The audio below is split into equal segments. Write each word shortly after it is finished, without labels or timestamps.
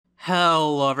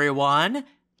Hello, everyone.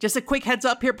 Just a quick heads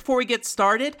up here before we get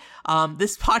started.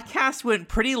 This podcast went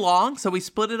pretty long, so we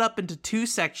split it up into two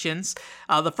sections.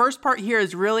 The first part here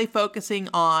is really focusing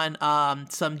on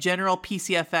some general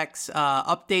PCFX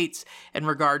updates in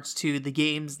regards to the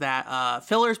games that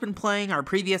Filler's been playing, our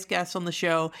previous guest on the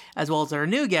show, as well as our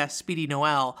new guest, Speedy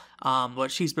Noel,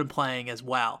 what she's been playing as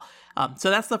well.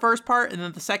 So that's the first part, and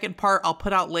then the second part I'll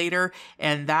put out later,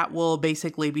 and that will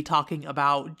basically be talking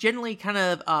about generally kind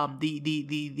of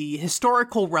the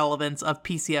historical relevance of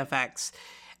PCFX,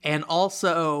 and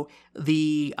also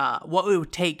the what it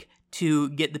would take to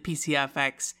get the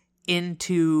PCFX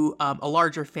into a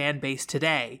larger fan base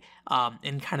today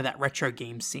in kind of that retro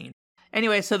game scene.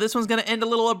 Anyway, so this one's going to end a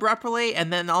little abruptly,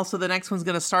 and then also the next one's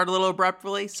going to start a little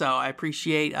abruptly, so I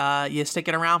appreciate you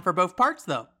sticking around for both parts,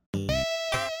 though.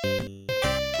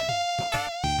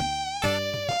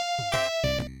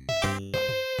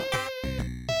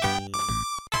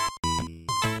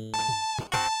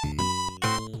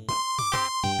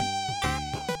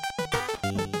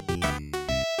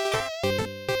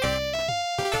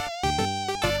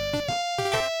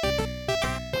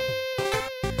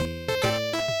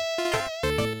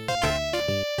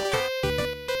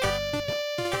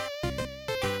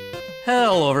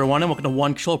 Hello, everyone, and welcome to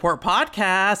One Control Port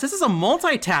Podcast. This is a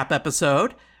multi-tap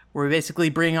episode where we basically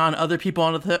bring on other people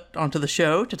onto the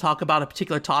show to talk about a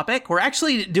particular topic. We're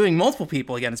actually doing multiple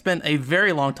people again. It's been a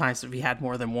very long time since we had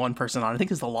more than one person on. I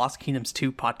think it's the Lost Kingdoms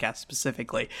 2 podcast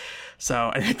specifically.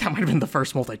 So I think that might have been the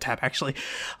first multi-tap, actually.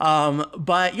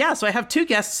 But yeah, so I have two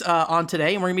guests on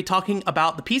today, and we're going to be talking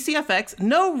about the PCFX.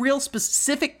 No real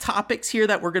specific topics here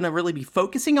that we're going to really be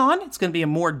focusing on. It's going to be a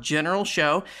more general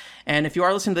show. And if you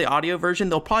are listening to the audio version,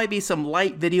 there'll probably be some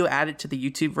light video added to the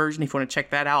YouTube version if you want to check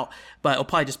that out. But it'll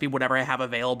probably just be whatever I have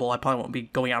available. I probably won't be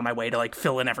going out of my way to like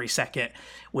fill in every second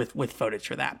with footage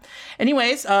for that.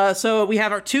 Anyways, so we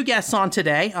have our two guests on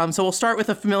today. So we'll start with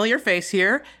a familiar face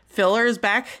here. Filler is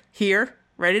back here,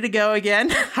 ready to go again.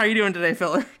 How are you doing today,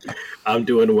 Filler? I'm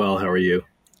doing well. How are you?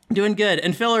 Doing good.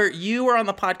 And Filler, you were on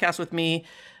the podcast with me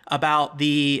about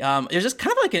the, it was just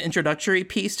kind of like an introductory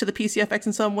piece to the PCFX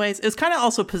in some ways. It's kind of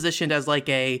also positioned as like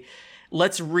a,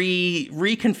 let's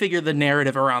reconfigure the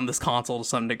narrative around this console to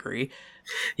some degree.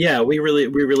 Yeah, we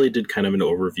really did kind of an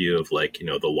overview of like, you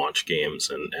know, the launch games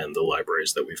and the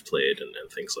libraries that we've played and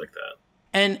things like that.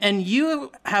 And you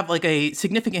have like a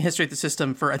significant history of the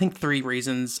system for, I think, three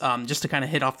reasons, just to kind of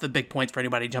hit off the big points for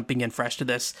anybody jumping in fresh to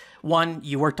this. One,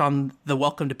 you worked on the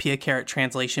Welcome to Pia Carrot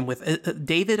translation with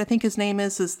David, I think his name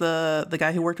is the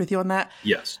guy who worked with you on that.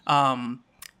 Yes.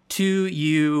 Two,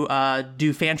 you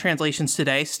do fan translations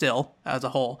today still as a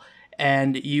whole.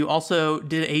 And you also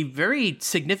did a very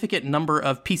significant number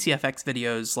of PCFX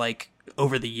videos like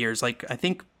over the years. Like, I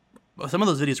think some of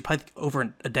those videos are probably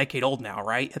over a decade old now,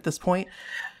 right? At this point?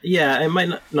 Yeah, it might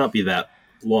not be that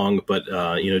long, but,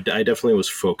 you know, I definitely was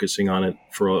focusing on it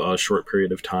for a short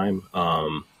period of time.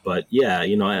 But yeah,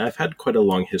 you know, I've had quite a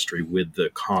long history with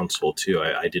the console too.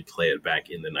 I did play it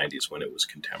back in the 90s when it was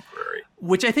contemporary.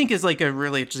 Which I think is like a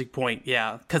really interesting point,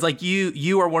 yeah. Because like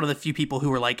you are one of the few people who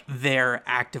were like there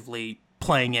actively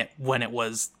playing it when it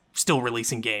was still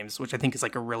releasing games, which I think is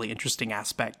like a really interesting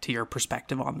aspect to your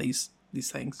perspective on these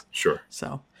things. Sure.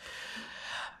 So,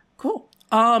 cool.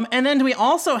 And then we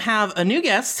also have a new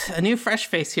guest, a new fresh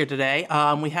face here today.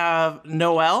 We have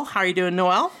Noel. How are you doing,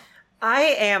 Noel? I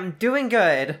am doing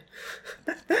good.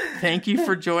 Thank you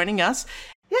for joining us.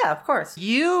 Yeah, of course.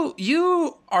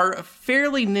 You are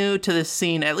fairly new to this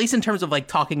scene, at least in terms of like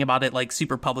talking about it like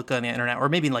super publicly on the internet, or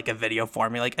maybe in like a video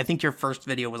form. Like I think your first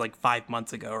video was like 5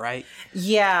 months ago, right?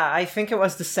 Yeah, I think it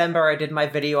was December I did my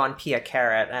video on Pia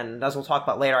Carrot, and as we'll talk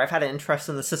about later, I've had an interest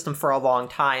in the system for a long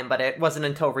time, but it wasn't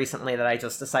until recently that I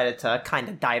just decided to kind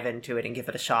of dive into it and give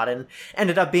it a shot, and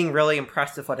ended up being really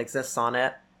impressed with what exists on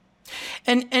it.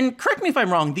 And correct me if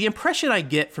I'm wrong, the impression I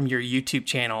get from your YouTube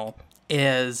channel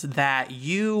is that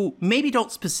you maybe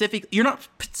you're not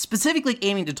specifically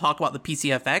aiming to talk about the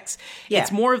PCFX. Yeah.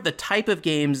 It's more of the type of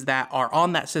games that are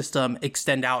on that system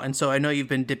extend out. And so I know you've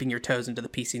been dipping your toes into the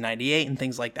PC98 and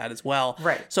things like that as well.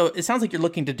 Right. So it sounds like you're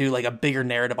looking to do like a bigger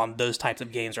narrative on those types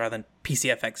of games rather than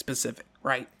PCFX specific,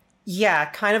 right? Yeah,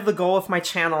 kind of the goal of my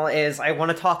channel is I want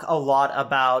to talk a lot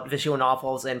about visual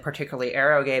novels and particularly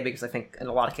Eroge, because I think in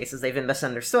a lot of cases they've been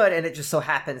misunderstood, and it just so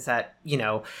happens that, you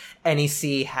know,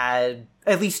 NEC had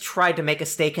at least tried to make a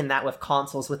stake in that with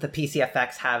consoles, with the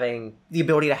PCFX having the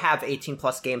ability to have 18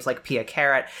 plus games like Pia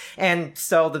Carrot, and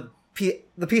so the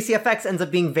PCFX ends up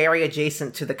being very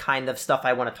adjacent to the kind of stuff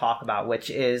I want to talk about,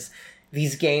 which is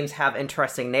these games have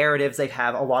interesting narratives. They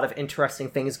have a lot of interesting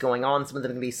things going on. Some of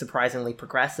them can be surprisingly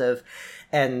progressive.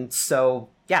 And so,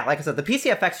 yeah, like I said, the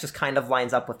PCFX just kind of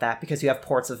lines up with that because you have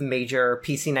ports of major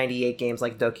PC98 games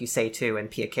like Dokusei 2 and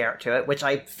Pia Carrot to it, which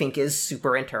I think is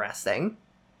super interesting.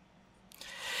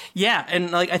 Yeah,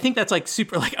 and like I think that's like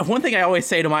super. Like one thing I always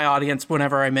say to my audience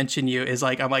whenever I mention you is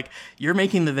like I'm like, you're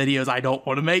making the videos I don't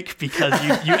want to make because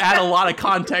you add a lot of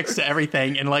context to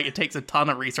everything, and like it takes a ton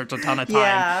of research, a ton of time,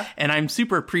 Yeah. and I'm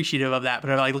super appreciative of that.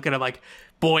 But I like look at it like,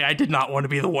 boy, I did not want to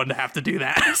be the one to have to do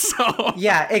that. So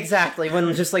Yeah, exactly.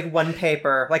 When just like one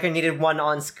paper, like I needed one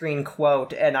on-screen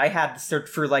quote, and I had to search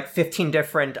through like 15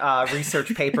 different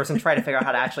research papers and try to figure out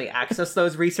how to actually access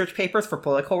those research papers for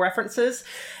political references,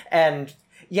 and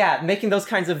yeah, making those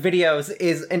kinds of videos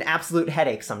is an absolute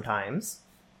headache sometimes.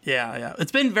 Yeah.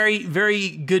 It's been very, very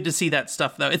good to see that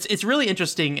stuff, though. It's really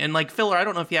interesting. And, like, Filler, I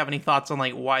don't know if you have any thoughts on,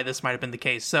 like, why this might have been the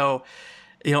case. So,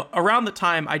 you know, around the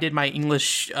time I did my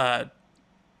English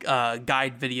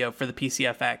guide video for the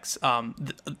PCFX,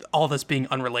 all this being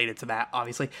unrelated to that,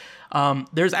 obviously,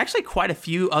 there's actually quite a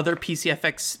few other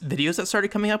PCFX videos that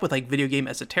started coming up with, like, Video Game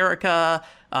Esoterica,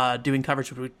 doing coverage,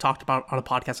 which we talked about on a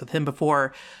podcast with him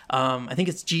before. I think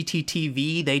it's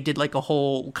GTTV. They did like a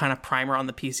whole kind of primer on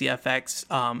the PCFX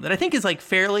that I think is like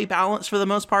fairly balanced for the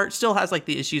most part. Still has like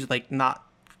the issues of, like not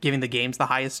giving the games the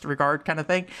highest regard kind of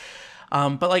thing.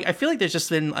 But like I feel like there's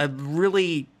just been a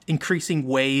really increasing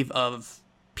wave of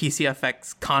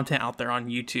PCFX content out there on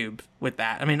YouTube with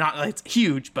that. I mean, not it's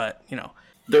huge, but you know.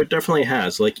 There definitely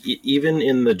has. Like even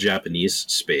in the Japanese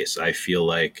space, I feel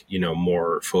like, you know,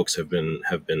 more folks have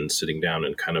been sitting down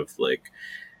and kind of like,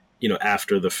 you know,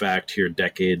 after the fact here,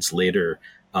 decades later,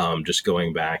 just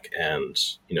going back and,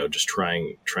 you know, just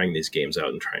trying these games out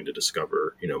and trying to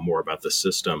discover, you know, more about the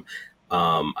system.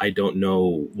 I don't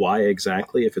know why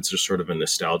exactly, if it's just sort of a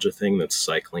nostalgia thing that's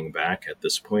cycling back at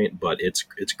this point, but it's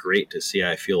great to see.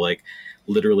 I feel like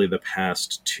literally the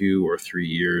past 2 or 3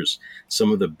 years,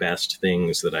 some of the best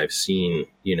things that I've seen,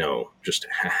 you know, just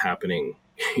happening,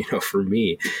 you know, for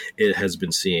me, it has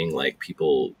been seeing like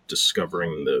people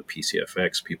discovering the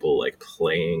PCFX, people like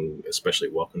playing, especially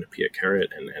Welcome to Pia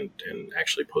Carrot, and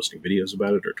actually posting videos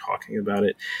about it or talking about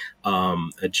it.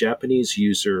 A Japanese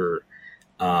user,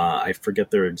 I forget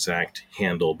their exact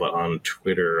handle, but on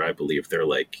Twitter, I believe they're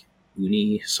like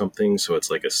Uni something, so it's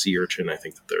like a sea urchin. I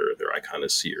think that their icon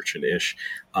is sea urchin-ish.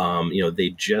 You know,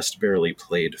 they just barely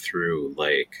played through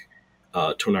like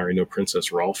Tonari no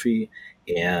Princess Ralphie,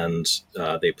 and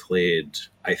they played,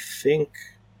 I think,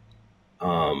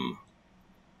 you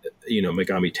know,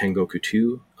 Megami Tengoku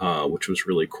 2, which was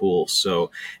really cool. So,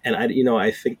 and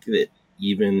I think that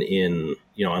even in,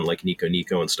 you know, on like Nico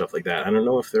Nico and stuff like that, I don't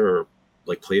know if there are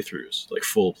like playthroughs, like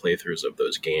full playthroughs of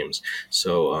those games.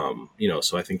 So, you know,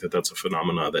 so I think that that's a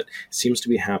phenomena that seems to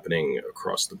be happening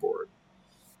across the board.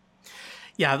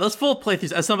 Yeah, those full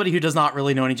playthroughs, as somebody who does not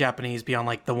really know any Japanese beyond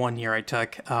like the 1 year I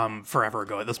took forever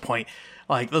ago at this point,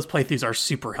 like those playthroughs are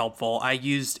super helpful. I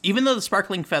used, even though the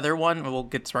Sparkling Feather one, we'll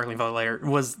get to Sparkling Feather later,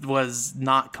 was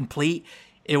not complete,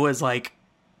 it was like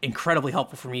incredibly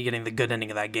helpful for me getting the good ending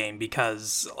of that game,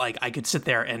 because like I could sit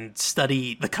there and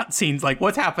study the cutscenes, like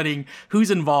what's happening,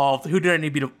 who's involved, who do I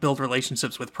need to build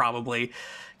relationships with, probably,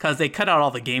 because they cut out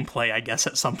all the gameplay, I guess,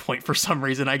 at some point for some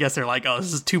reason. I guess they're like, oh,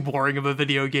 this is too boring of a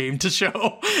video game to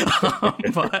show.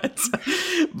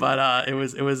 but it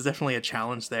was definitely a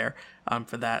challenge there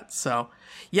for that. So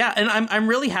yeah, and I'm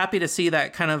really happy to see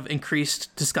that kind of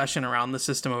increased discussion around the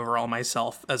system overall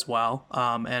myself as well.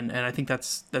 And I think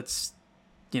that's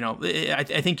you know, I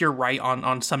think you're right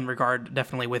on some regard,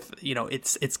 definitely with, you know,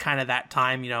 it's kind of that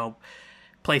time, you know,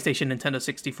 PlayStation, Nintendo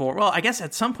 64. Well, I guess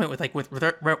at some point with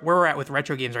where we're at with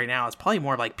retro games right now, it's probably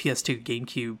more like PS2,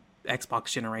 GameCube, Xbox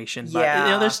generation. But, yeah,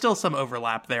 you know, there's still some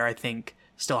overlap there, I think,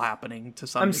 still happening to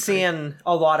some degree. Seeing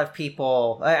a lot of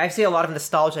people, I see a lot of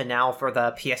nostalgia now for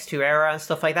the PS2 era and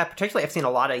stuff like that. Particularly, I've seen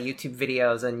a lot of YouTube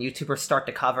videos and YouTubers start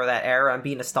to cover that era and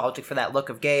be nostalgic for that look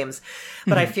of games.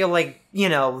 But I feel like, you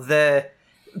know,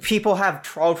 people have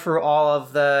trawled through all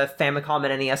of the Famicom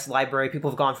and NES library. People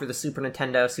have gone through the Super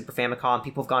Nintendo, Super Famicom.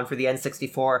 People have gone through the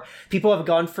N64. People have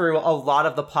gone through a lot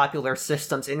of the popular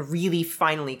systems and really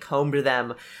finally combed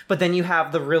them. But then you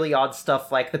have the really odd stuff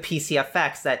like the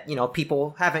PCFX that, you know,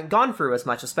 people haven't gone through as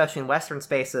much, especially in Western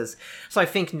spaces. So I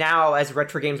think now, as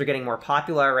retro games are getting more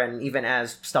popular, and even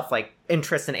as stuff like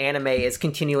interest in anime is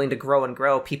continuing to grow and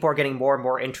grow, people are getting more and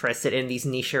more interested in these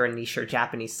niche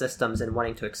Japanese systems and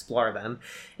wanting to explore them.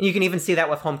 And you can even see that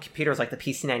with home computers like the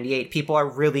PC-98. People are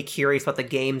really curious about the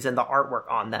games and the artwork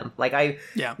on them. Like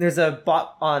there's a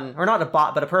bot or not a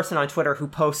bot, but a person on Twitter who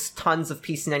posts tons of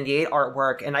PC-98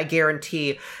 artwork, and I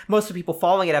guarantee most of the people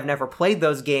following it have never played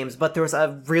those games, but there's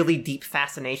a really deep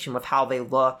fascination with how they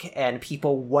look and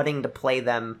people wanting to play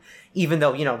them, even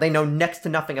though, they know next to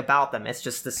nothing about them. It's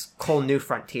just this whole new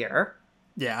frontier.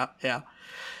 Yeah.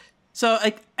 So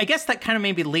I guess that kind of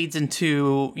maybe leads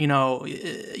into,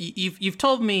 you've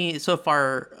told me so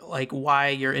far, like, why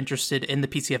you're interested in the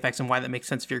PCFX and why that makes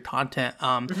sense for your content.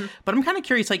 But I'm kind of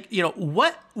curious, like,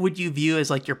 what would you view as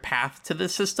like your path to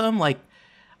this system? Like,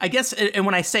 I guess, and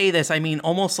when I say this, I mean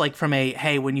almost like from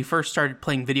hey, when you first started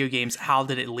playing video games, how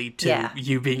did it lead to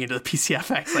you being into the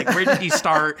PCFX? Like, where did you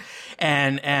start,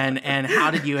 and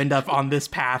how did you end up on this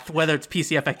path, whether it's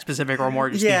PCFX specific or more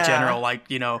just in general, like,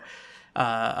 that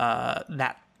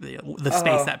the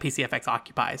space that PCFX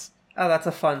occupies? Oh, that's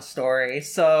a fun story.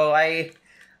 So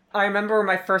I remember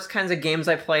my first kinds of games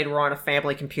I played were on a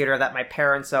family computer that my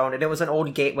parents owned, and it was an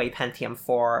old Gateway Pentium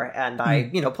 4, and I,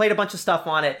 played a bunch of stuff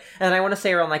on it, and I want to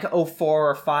say around like 04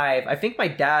 or 05, I think my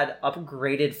dad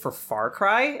upgraded for Far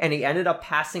Cry, and he ended up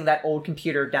passing that old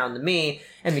computer down to me,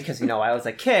 and because, I was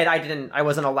a kid, I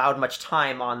wasn't allowed much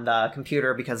time on the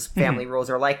computer because family rules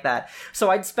are like that,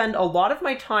 so I'd spend a lot of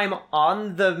my time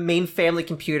on the main family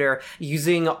computer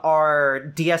using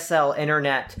our DSL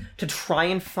internet to try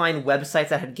and find websites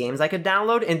that had games I could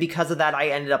download, and because of that I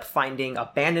ended up finding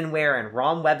abandonware and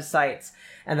ROM websites,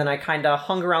 and then I kind of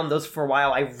hung around those for a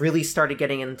while. I really started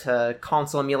getting into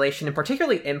console emulation, and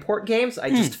particularly import games. I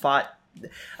just thought,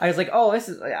 I was like,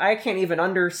 I can't even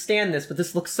understand this, but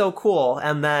this looks so cool.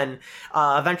 And then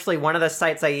eventually one of the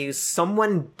sites I used,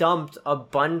 someone dumped a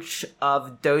bunch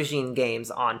of Dojin games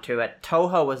onto it.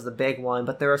 Toho was the big one,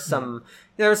 but there was some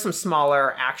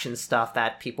smaller action stuff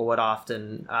that people would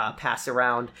often pass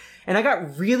around. And I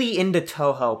got really into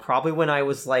Toho probably when I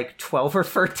was like 12 or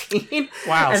 13.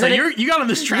 Wow, and so you got on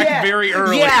this track very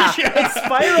early. Yeah, it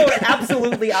spiraled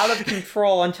absolutely out of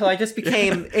control until I just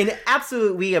became an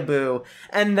absolute weeaboo.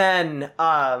 And then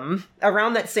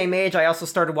around that same age, I also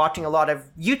started watching a lot of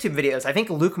YouTube videos. I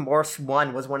think Luke Morse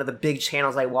 1 was one of the big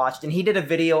channels I watched, and he did a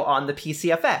video on the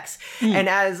PCFX. And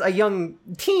as a young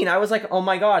teen, I was like, oh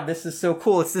my god, this is so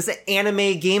cool. It's this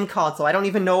anime game console. I don't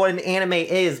even know what an anime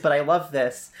is, but I love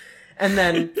this. And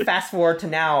then fast forward to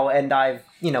now, and I've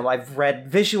read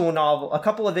a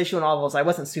couple of visual novels. I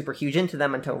wasn't super huge into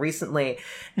them until recently,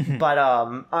 but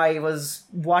I was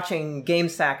watching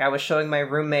GameSack. I was showing my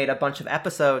roommate a bunch of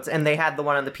episodes, and they had the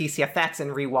one on the PCFX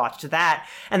and rewatched that,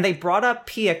 and they brought up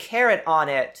Pia Carrot on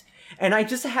it, and I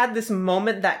just had this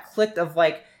moment that clicked of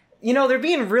like, they're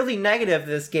being really negative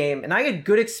this game, and I had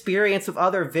good experience with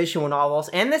other visual novels,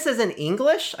 and this is in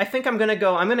English. I think I'm gonna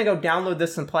go download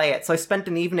this and play it. So I spent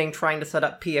an evening trying to set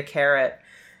up Pia Carrot,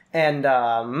 and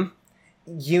Yuna.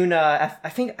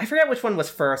 I forget which one was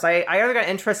first. I either got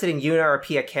interested in Yuna or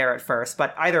Pia Carrot first,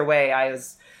 but either way, I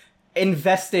was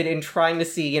invested in trying to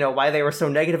see, why they were so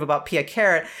negative about Pia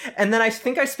Carrot. And then I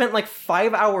think I spent like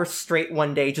 5 hours straight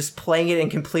one day just playing it and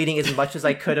completing as much as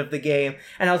I could of the game.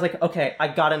 And I was like, okay, I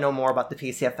gotta know more about the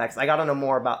PCFX. I gotta know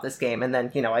more about this game. And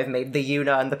then, I've made the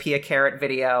Yuna and the Pia Carrot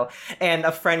video, and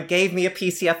a friend gave me a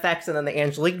PCFX, and then the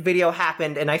Angelique video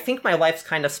happened, and I think my life's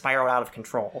kind of spiraled out of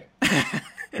control.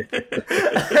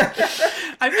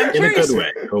 I'm curious, in a good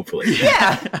way, hopefully.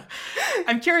 Yeah.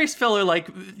 I'm curious, Filler, like,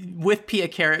 with Pia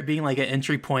Carrot being like an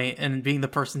entry point and being the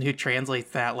person who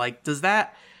translates that, like, does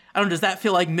that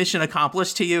feel like mission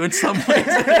accomplished to you in some ways?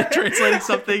 Translating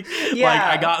something like,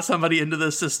 I got somebody into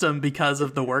the system because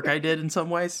of the work I did in some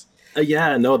ways?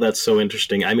 Yeah, no, that's so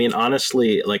interesting. I mean,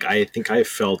 honestly, like, I think I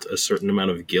felt a certain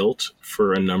amount of guilt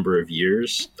for a number of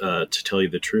years, to tell you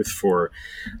the truth, for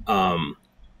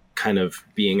kind of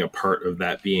being a part of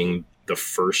that being the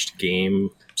first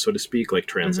game, so to speak, like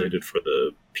translated for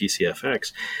the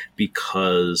PCFX,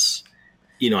 because,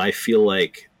 I feel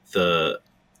like the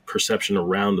perception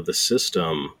around the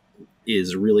system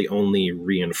is really only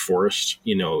reinforced,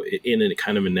 in a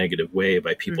kind of a negative way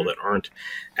by people that aren't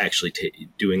actually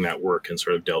doing that work and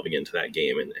sort of delving into that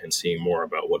game and seeing more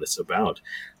about what it's about.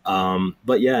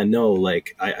 But yeah, no,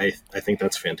 like, I think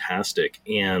that's fantastic.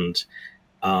 And,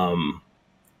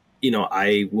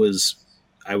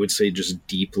 I would say just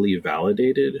deeply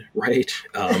validated, right?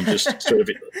 Just sort of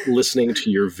listening to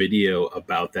your video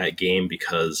about that game,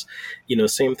 because,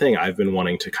 same thing. I've been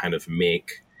wanting to kind of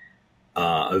make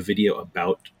a video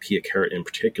about Pia Carrot in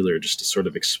particular, just to sort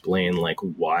of explain like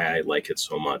why I like it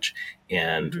so much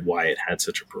and why it had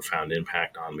such a profound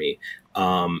impact on me.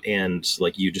 And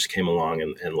like, you just came along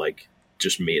and like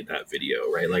just made that video,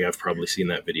 right? Like, I've probably seen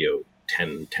that video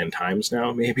 10 times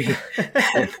now, maybe.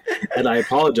 and I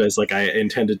apologize. Like, I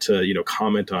intended to,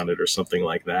 comment on it or something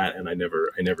like that, and I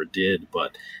never did.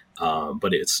 But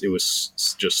it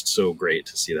was just so great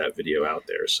to see that video out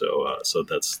there. So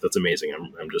that's amazing.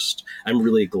 I'm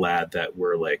really glad that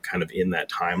we're like kind of in that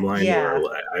timeline where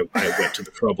I went to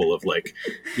the trouble of like,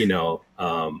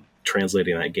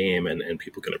 translating that game and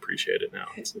people can appreciate it now.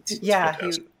 It's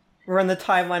fantastic. We're in the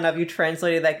timeline of you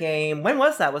translated that game. When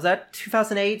was that? Was that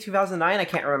 2008, 2009? I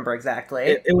can't remember exactly.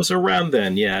 It was around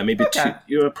then, yeah. Maybe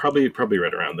probably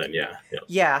right around then, yeah.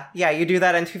 Yeah, you do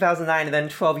that in 2009, and then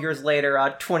 12 years later,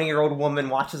 a 20-year-old woman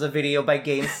watches a video by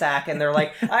GameSack, and they're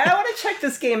like, I want to check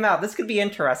this game out. This could be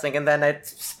interesting. And then it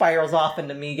spirals off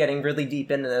into me getting really deep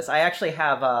into this. I actually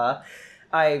have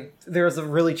there was a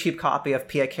really cheap copy of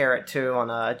Pia Carrot 2 on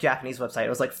a Japanese website. It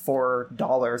was like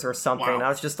 $4 or something. Wow. And I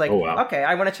was just like, okay,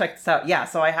 I want to check this out. Yeah,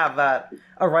 so I have that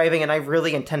arriving, and I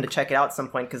really intend to check it out at some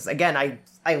point, because, again,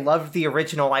 I loved the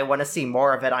original. I want to see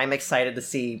more of it. I'm excited to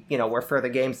see, where further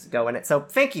games go in it. So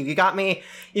thank you. You got me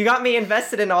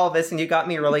invested in all of this, and you got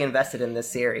me really invested in this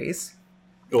series.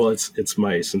 Well, it's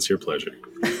my sincere pleasure.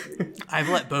 I've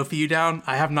let both of you down.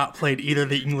 I have not played either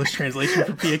the English translation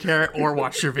for Pia Carrot or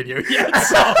watched your video yet.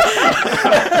 So.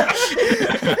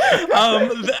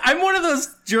 I'm one of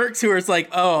those jerks who is like,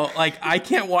 I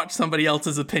can't watch somebody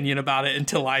else's opinion about it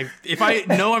until if I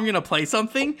know I'm going to play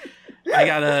something, I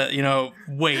gotta,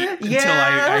 wait until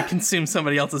I consume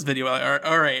somebody else's video.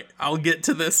 All right, I'll get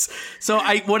to this. So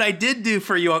what I did do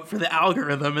for you for the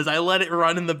algorithm is I let it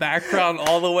run in the background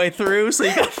all the way through, so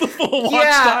you got the full watch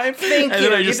time. Thank and you.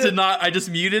 then I just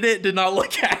muted it, did not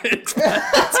look at it.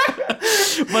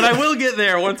 But I will get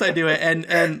there once I do it.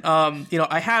 And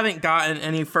I haven't gotten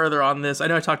any further on this. I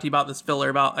know I talked to you about this filler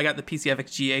I got the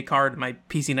PCFX GA card, my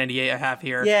PC98 I have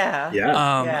here. Yeah.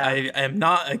 I am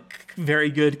not a very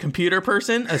good computer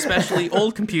person, especially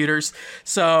old computers,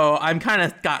 so I'm kind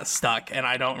of got stuck and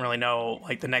I don't really know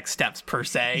like the next steps per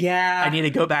se. I need to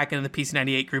go back into the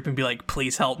PC98 group and be like,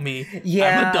 please help me.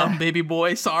 I'm a dumb baby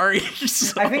boy, sorry.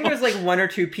 So. I think there's like one or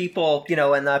two people in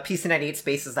the PC98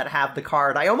 spaces that have the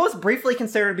card. I almost briefly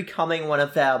considered becoming one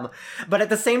of them, but at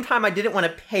the same time I didn't want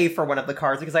to pay for one of the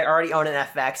cards because I already own an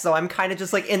FX, so I'm kind of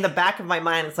just like in the back of my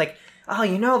mind it's like,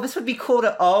 this would be cool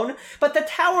to own, but the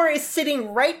tower is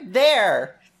sitting right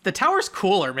there. The tower's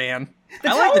cooler, man.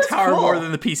 I like the tower more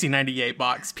than the PC98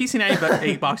 box.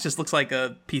 PC98 box just looks like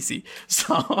a PC.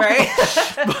 So, right?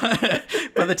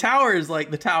 but the tower is like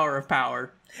the tower of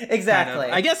power. Exactly.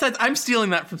 Kind of. I guess I'm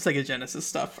stealing that from Sega Genesis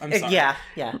stuff. I'm sorry. Yeah.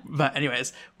 But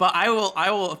anyways, I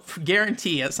will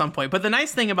guarantee at some point. But the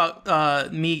nice thing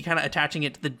about me kind of attaching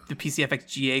it to the PCFX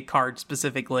GA card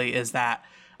specifically is that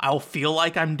I'll feel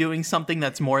like I'm doing something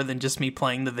that's more than just me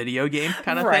playing the video game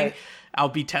kind of thing. I'll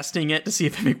be testing it to see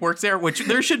if it works there, which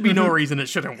there should be no reason it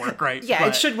shouldn't work, right? Yeah,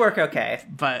 it should work okay.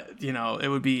 But, it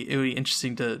would be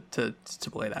interesting to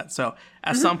play that. So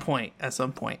at some point.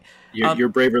 You're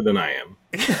braver than I am.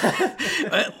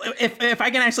 If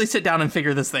I can actually sit down and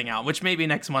figure this thing out, which maybe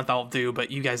next month I'll do,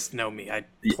 but you guys know me. I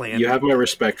plan. You have my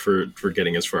respect for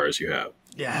getting as far as you have.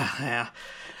 Yeah.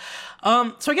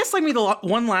 So I guess maybe the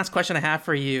one last question I have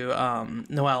for you,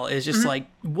 Noelle, is just like,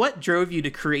 what drove you to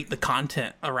create the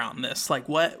content around this? Like,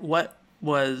 what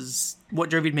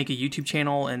drove you to make a YouTube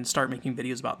channel and start making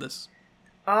videos about this?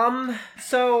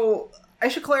 So I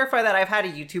should clarify that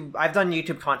I've done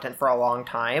YouTube content for a long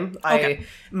time. Okay.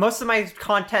 Most of my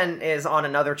content is on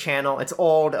another channel. It's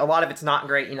old. A lot of it's not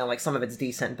great, like some of it's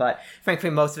decent, but frankly,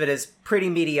 most of it is pretty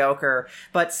mediocre.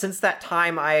 But since that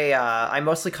time, I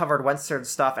mostly covered Western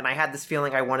stuff, and I had this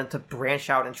feeling I wanted to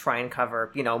branch out and try and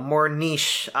cover, more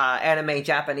niche, anime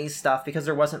Japanese stuff because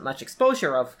there wasn't much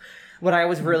exposure of what I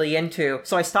was really into.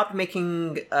 So I stopped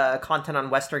making, content on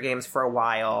Western games for a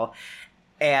while.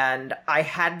 And I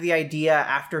had the idea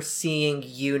after seeing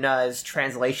Yuna's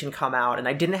translation come out, and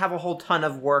I didn't have a whole ton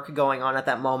of work going on at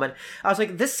that moment. I was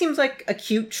like, this seems like a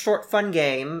cute, short, fun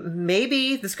game.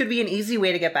 Maybe this could be an easy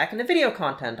way to get back into video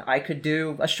content. I could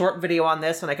do a short video on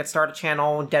this, and I could start a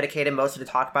channel dedicated mostly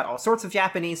to talk about all sorts of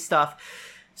Japanese stuff.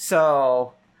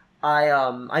 So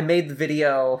I made the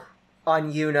video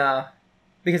on Yuna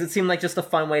because it seemed like just a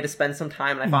fun way to spend some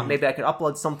time, and I thought maybe I could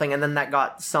upload something, and then that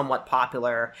got somewhat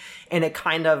popular, and it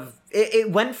kind of, it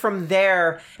went from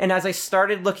there, and as I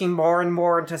started looking more and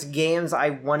more into games I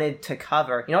wanted to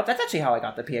cover, that's actually how I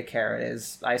got the Pia Carrot,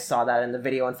 is I saw that in the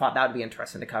video and thought that would be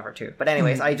interesting to cover too. But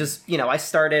anyways, I just, I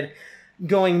started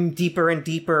going deeper and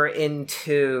deeper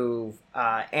into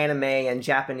anime and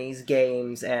Japanese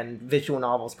games and visual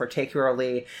novels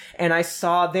particularly, and I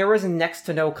saw there was next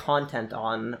to no content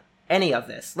on any of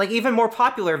this. Like, even more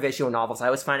popular visual novels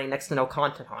I was finding next to no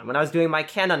content on. When I was doing my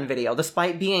canon video,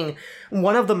 despite being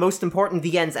one of the most important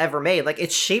VNs ever made, like,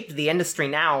 it shaped the industry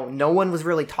now. No one was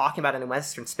really talking about it in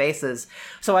Western spaces.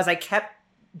 So as I kept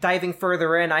diving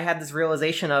further in, I had this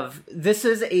realization of, this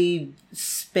is a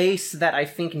space that I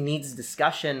think needs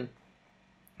discussion.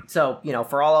 So, you know,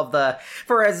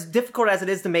 for as difficult as it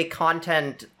is to make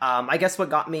content, I guess what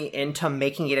got me into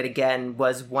making it again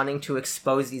was wanting to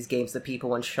expose these games to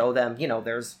people and show them, you know,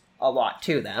 there's a lot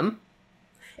to them.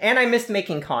 And I missed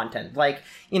making content. Like,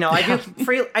 you know, I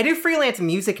do freelance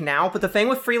music now, but the thing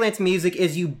with freelance music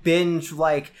is you binge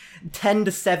like 10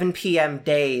 to 7 p.m.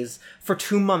 days for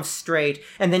 2 months straight,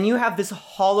 and then you have this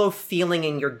hollow feeling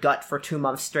in your gut for 2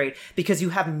 months straight because you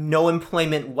have no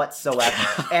employment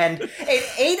whatsoever. And it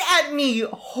ate at me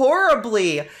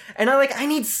horribly. And I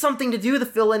need something to do to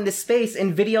fill in this space,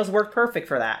 and videos work perfect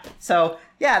for that. So,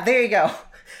 yeah, there you go.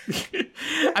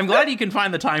 I'm glad you can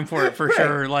find the time for it, for right.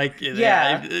 Sure. Like,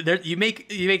 yeah, you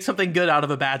make something good out of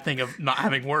a bad thing of not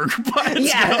having work. But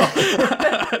yeah,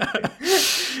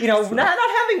 you know, so. not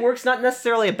having work's not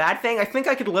necessarily a bad thing. I think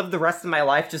I could live the rest of my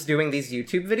life just doing these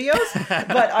YouTube videos.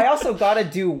 But I also gotta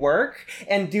do work,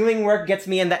 and doing work gets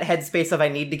me in that headspace of I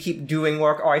need to keep doing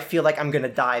work, or I feel like I'm gonna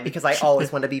die because I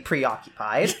always want to be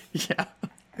preoccupied. Yeah.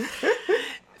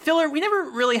 Filler, we never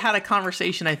really had a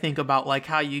conversation, I think, about like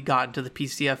how you got into the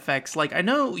PCFX. Like, I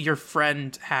know your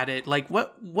friend had it. Like,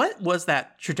 what was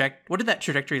that what did that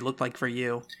trajectory look like for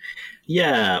you?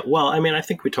 Yeah, well, I mean, I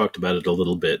think we talked about it a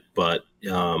little bit, but you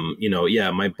know,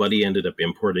 yeah, my buddy ended up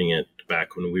importing it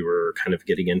back when we were kind of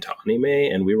getting into anime,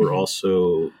 and we were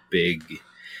also big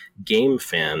game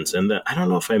fans. And I don't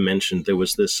know if I mentioned, there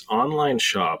was this online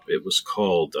shop. It was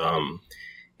called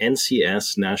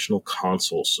NCS, National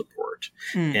Console Support.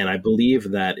 And I believe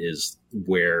that is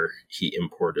where he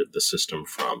imported the system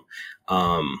from.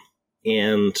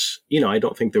 And, you know, I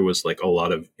don't think there was like a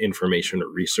lot of information or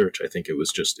research. I think it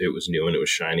was new and it was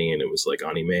shiny and it was like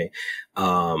anime.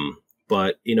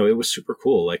 But, you know, it was super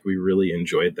cool. Like, we really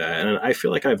enjoyed that. And I feel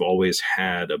like I've always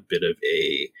had a bit of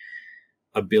a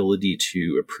ability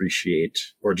to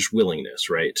appreciate, or just willingness,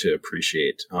 right, to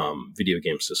appreciate video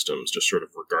game systems, just sort of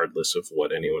regardless of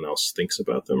what anyone else thinks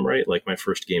about them, right? Like, my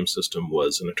first game system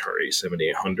was an Atari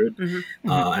 7800,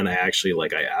 and I actually,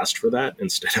 like, I asked for that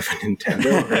instead of a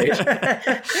Nintendo,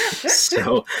 right?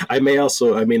 So I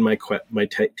mean, my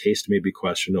taste may be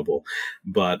questionable,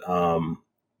 but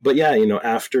yeah, you know,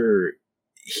 after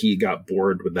he got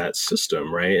bored with that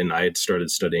system, right? And I had started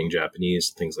studying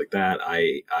Japanese, things like that.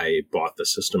 I bought the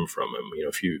system from him, you know,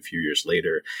 a few years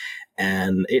later.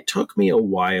 And it took me a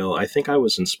while. I think I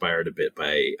was inspired a bit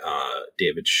by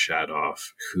David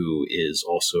Shadoff, who is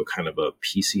also kind of a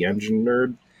PC Engine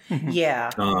nerd.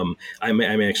 Yeah. I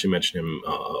may actually mention him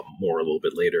more a little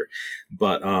bit later.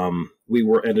 But we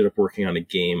ended up working on a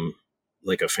game,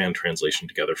 like a fan translation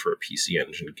together for a PC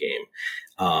Engine game.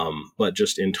 But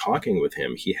just in talking with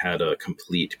him, he had a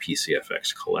complete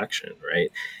PCFX collection, right?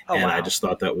 Oh, and wow. I just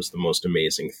thought that was the most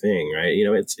amazing thing, right? You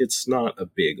know, it's not a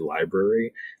big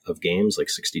library of games, like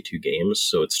 62 games,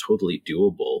 so it's totally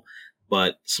doable.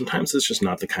 But sometimes it's just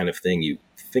not the kind of thing you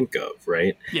think of,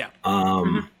 right? Yeah.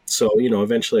 So, you know,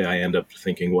 eventually I end up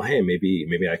thinking, well, hey,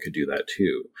 maybe I could do that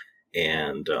too.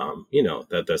 And, you know,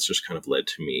 that's just kind of led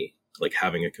to me like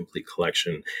having a complete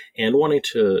collection and wanting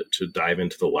to dive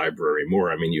into the library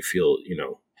more. I mean, you feel, you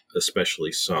know,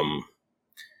 especially some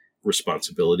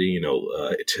responsibility, you know,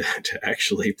 to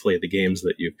actually play the games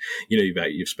that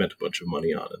you've spent a bunch of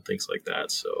money on and things like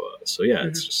that. So yeah,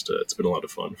 it's just it's been a lot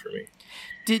of fun for me.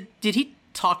 Did he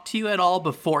talk to you at all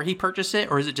before he purchased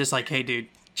it, or is it just like, hey, dude,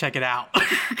 check it out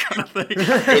kind of thing?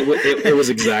 It was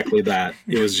exactly that.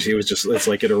 He was just, it's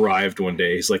like it arrived one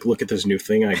day. He's like, look at this new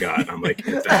thing I got. I'm like,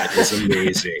 that is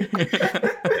amazing. Yeah,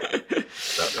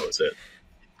 that was it.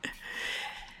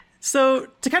 So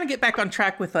to kind of get back on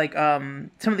track with like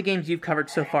some of the games you've covered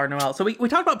so far, Noel. So we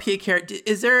talked about Pia Carrot.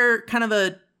 Is there kind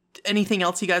of anything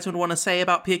else you guys would want to say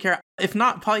about Pia Carrot? If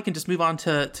not, probably can just move on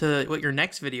to what your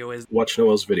next video is. Watch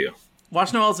Noel's video.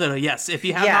 Watch Noel's video, yes. If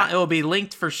you have not, it will be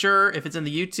linked for sure. If it's in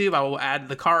the YouTube, I will add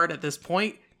the card at this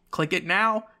point. Click it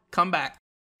now. Come back.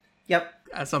 Yep.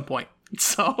 At some point.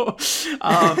 So,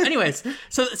 anyways.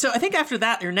 So I think after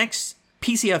that, your next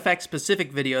PCFX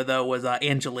specific video, though, was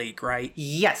Angelique, right?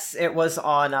 Yes, it was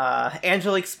on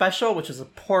Angelique Special, which is a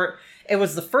port. It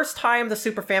was the first time the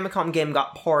Super Famicom game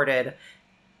got ported.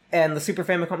 and the Super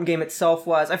Famicom game itself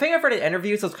was, I think I've read in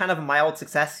interviews, it was kind of a mild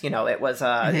success. You know, it was,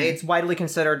 it's widely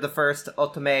considered the first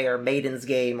otome or maidens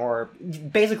game, or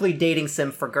basically dating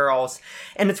sim for girls.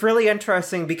 And it's really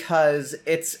interesting because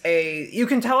you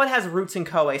can tell it has roots in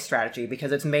Koei strategy,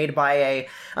 because it's made by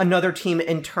another team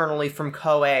internally from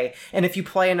Koei. And if you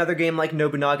play another game like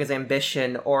Nobunaga's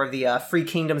Ambition or the Free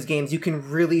Kingdoms games, you can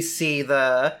really see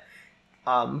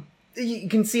you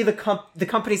can see the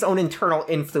company's own internal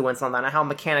influence on that, and how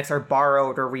mechanics are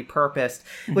borrowed or repurposed,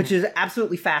 which is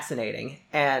absolutely fascinating.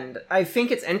 And I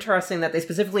think it's interesting that they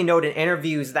specifically note in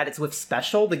interviews that it's with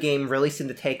Special, the game really seemed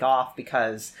to take off,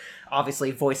 because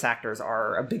obviously voice actors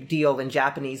are a big deal in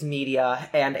Japanese media,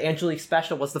 and Angelique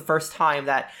Special was the first time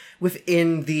that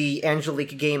within the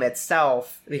Angelique game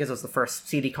itself, because it was the first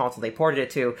CD console they ported it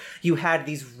to, you had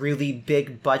these really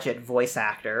big budget voice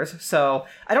actors. So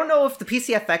I don't know if the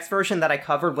PCFX version that I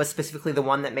covered was specifically the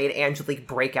one that made Angelique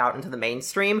break out into the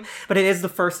mainstream, but it is the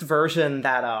first version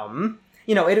that,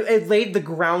 you know, it laid the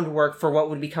groundwork for what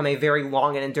would become a very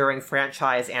long and enduring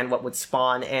franchise, and what would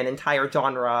spawn an entire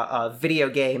genre of video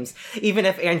games, even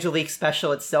if Angelique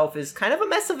Special itself is kind of a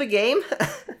mess of a game.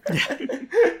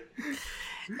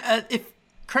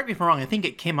 Correct me if I'm wrong, I think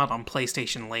it came out on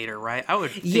PlayStation later, right? I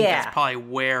would think that's probably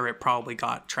where it probably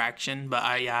got traction, but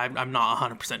I'm not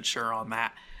 100% sure on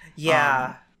that.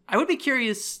 Yeah. I would be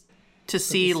curious to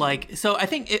see, like, so I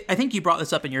think you brought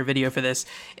this up in your video for this,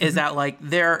 is that, like,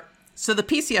 so the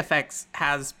PCFX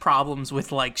has problems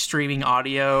with, like, streaming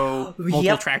audio,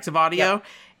 multiple tracks of audio. Yep.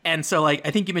 And so, like,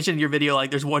 I think you mentioned in your video, like,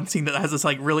 there's one scene that has this,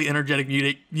 like, really energetic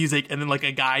music, and then, like,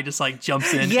 a guy just, like,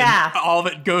 jumps in, and all of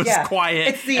it goes quiet.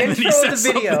 It's the intro of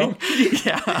the video.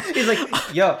 Yeah. He's like,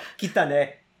 yo, kita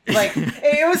ne. Like,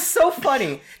 it was so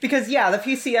funny, because, the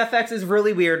PCFX is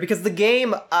really weird, because the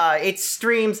game, it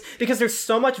streams, because there's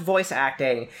so much voice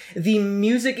acting, the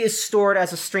music is stored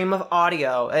as a stream of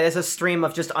audio, as a stream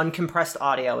of just uncompressed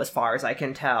audio, as far as I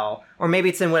can tell. Or maybe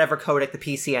it's in whatever codec the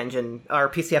PC engine, or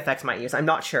PCFX might use, I'm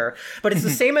not sure. But it's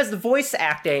the same as the voice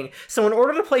acting, so in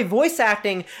order to play voice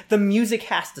acting, the music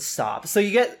has to stop. So you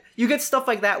get stuff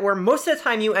like that, where most of the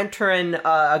time you enter in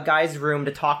a guy's room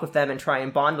to talk with them and try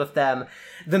and bond with them,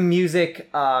 the music,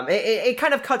 it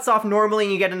kind of cuts off normally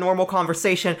and you get a normal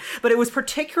conversation, but it was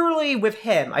particularly with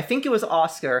him, I think it was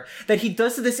Oscar, that he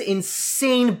does this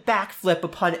insane backflip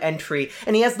upon entry,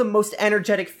 and he has the most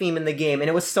energetic theme in the game, and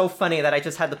it was so funny that I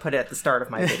just had to put it at the start of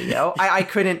my video. I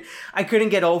couldn't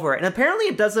get over it. And apparently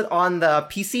it does it on the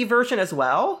PC version as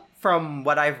well, from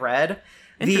what I've read.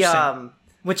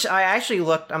 Which I actually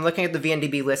I'm looking at the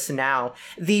VNDB list now.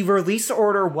 The release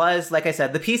order was, like I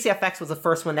said, the PCFX was the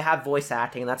first one to have voice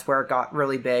acting, and that's where it got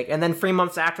really big. And then 3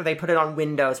 months after, they put it on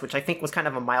Windows, which I think was kind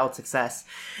of a mild success.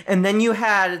 And then you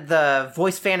had the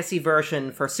voice fantasy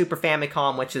version for Super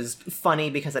Famicom, which is funny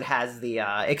because it has the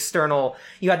external,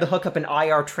 you had to hook up an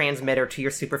IR transmitter to your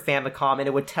Super Famicom, and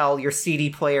it would tell your CD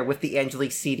player with the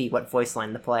Angelique CD what voice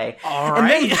line to play. All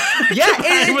right. Then,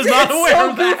 I was not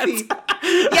aware of that.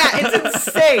 It's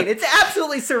insane. It's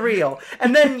absolutely surreal.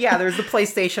 And then, there's the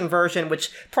PlayStation version,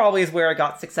 which probably is where it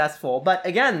got successful. But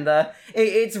again,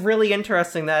 it's really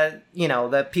interesting that,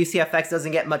 the PCFX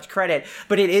doesn't get much credit,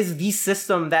 but it is the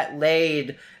system that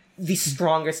laid the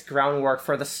strongest groundwork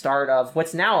for the start of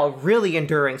what's now a really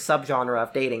enduring subgenre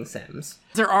of dating sims.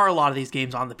 There are a lot of these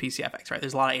games on the PCFX, right?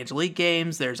 There's a lot of Angelique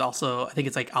games. There's also, I think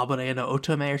it's like Albare no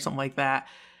Otome or something like that.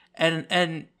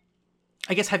 And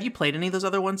I guess, have you played any of those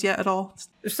other ones yet at all?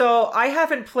 So, I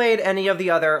haven't played any of the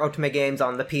other Otome games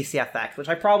on the PCFX, which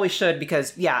I probably should,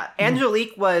 because,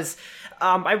 Angelique was,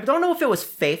 I don't know if it was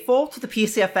faithful to the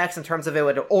PCFX in terms of it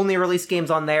would only release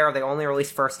games on there, or they only release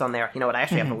first on there. You know what, I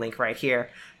actually have a link right here.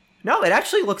 No, it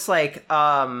actually looks like,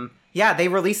 they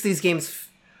released these games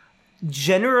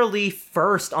generally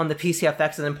first on the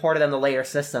PCFX and then ported them to later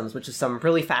systems, which is some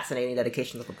really fascinating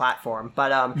dedication to the platform.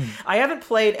 But I haven't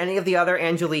played any of the other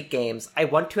Angelique games. I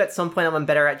want to at some point. I'm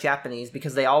better at Japanese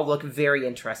because they all look very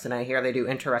interesting. I hear they do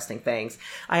interesting things.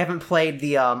 I haven't played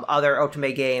the other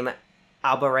Otome game,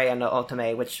 Albare no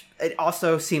Otome, which it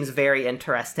also seems very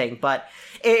interesting. But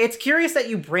it's curious that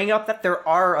you bring up that there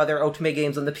are other Otome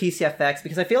games on the PCFX,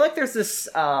 because I feel like there's this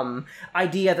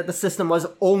idea that the system was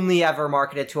only ever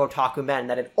marketed to otaku men,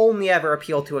 that it only ever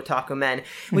appealed to otaku men,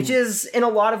 which is in a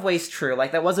lot of ways true.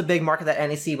 Like, that was a big market that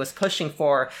NEC was pushing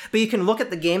for, but you can look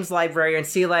at the games library and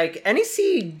see, like, NEC,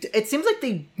 it seems like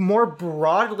they more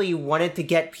broadly wanted to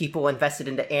get people invested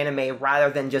into anime rather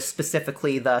than just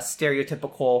specifically the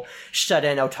stereotypical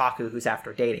shut-in otaku who's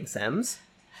after dating sims.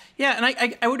 Yeah,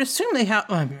 and I would assume they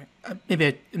have,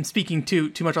 maybe I'm speaking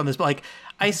too much on this, but, like,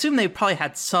 I assume they probably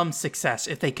had some success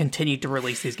if they continued to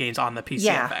release these games on the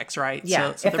PCFX, right?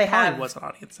 Yeah. So there probably was an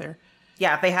audience there.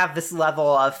 Yeah, if they have this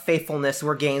level of faithfulness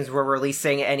where games were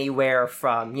releasing anywhere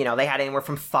from, they had anywhere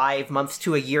from 5 months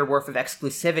to a year worth of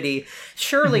exclusivity,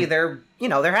 surely there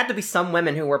had to be some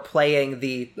women who were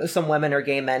playing some women or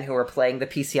gay men who were playing the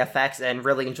PCFX and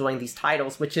really enjoying these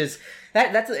titles, which is,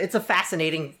 it's a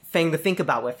fascinating thing to think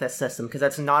about with this system, because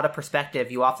that's not a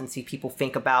perspective you often see people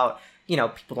think about.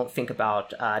 People don't think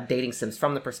about dating sims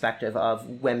from the perspective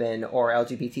of women or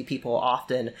LGBT people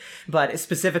often, but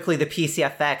specifically the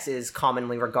PCFX is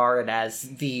commonly regarded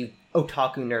as the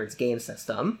otaku nerds game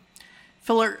system.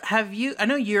 Filler, I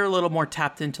know you're a little more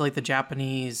tapped into like the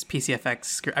Japanese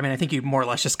PCFX. I mean, I think you more or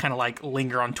less just kind of like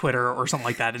linger on Twitter or something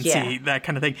like that and see that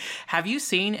kind of thing. Have you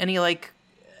seen any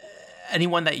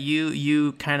anyone that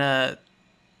you kind of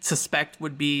suspect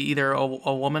would be either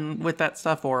a woman with that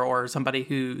stuff or somebody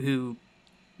who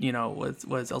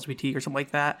was LGBT or something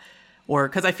like that? Or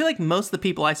because I feel like most of the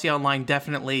people I see online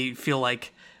definitely feel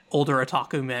like older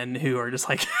otaku men who are just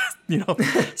like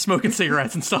smoking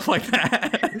cigarettes and stuff like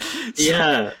that.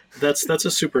 Yeah, that's a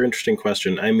super interesting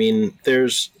question. I mean,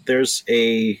 there's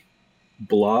a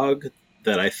blog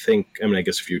that I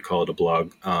guess if you'd call it a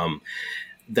blog,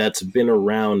 that's been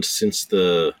around since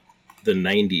the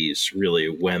 90s, really,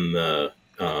 when the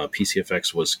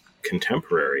PCFX was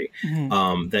contemporary,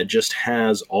 that just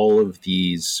has all of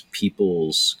these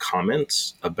people's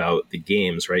comments about the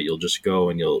games, right? You'll just go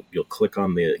and you'll click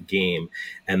on the game,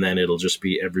 and then it'll just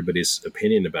be everybody's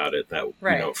opinion about it that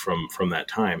from that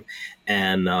time.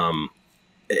 And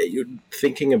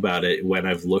thinking about it, when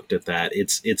I've looked at that,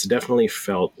 it's definitely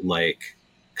felt like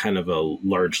kind of a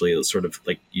largely sort of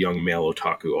like young male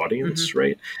otaku audience,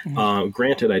 right?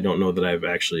 Granted, I don't know that I've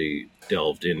actually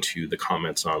delved into the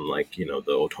comments on the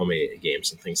Otome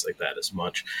games and things like that as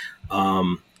much.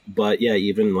 But yeah,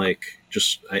 even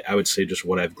I would say just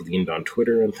what I've gleaned on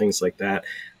Twitter and things like that.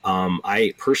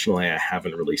 I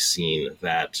haven't really seen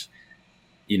that,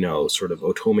 sort of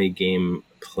Otome game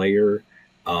player,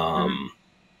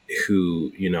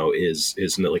 who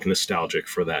is like nostalgic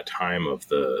for that time of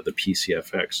the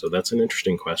PCFX. So that's an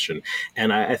interesting question,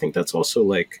 and I think that's also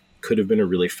could have been a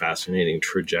really fascinating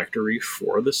trajectory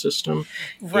for the system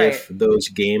if those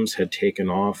games had taken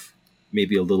off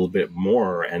maybe a little bit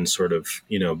more and sort of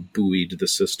buoyed the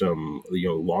system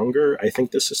longer. I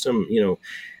think the system,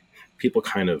 people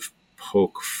kind of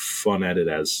poke fun at it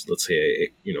as, let's say,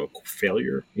 a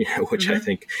failure, which I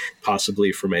think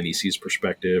possibly from NEC's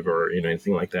perspective or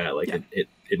anything like that,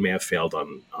 it may have failed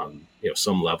on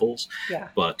some levels.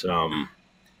 But I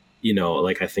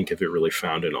think if it really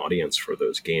found an audience for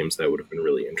those games, that would have been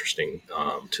really interesting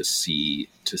to see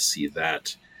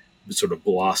that sort of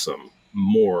blossom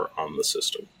more on the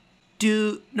system.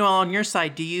 On your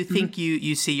side, do you think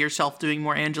you see yourself doing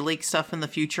more Angelique stuff in the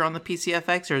future on the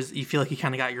PCFX, or you feel like you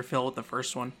kind of got your fill with the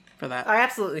first one for that? I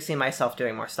absolutely see myself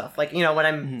doing more stuff. When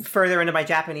I'm further into my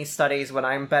Japanese studies, when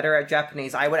I'm better at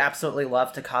Japanese, I would absolutely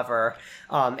love to cover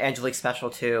Angelique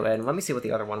Special 2. And let me see what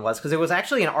the other one was, because it was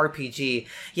actually an RPG.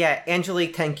 Yeah,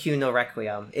 Angelique Tenkyu no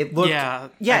Requiem. It looked... I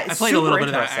played a little bit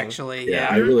of that, actually. Yeah,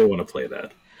 I really want to play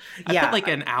that. I put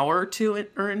an hour into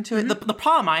it. The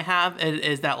problem I have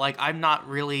is that I'm not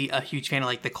really a huge fan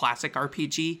of the classic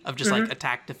RPG of just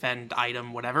attack, defend,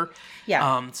 item, whatever.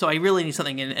 Yeah. So I really need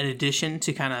something in addition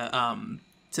to kind of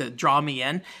to draw me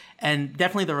in, and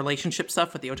definitely the relationship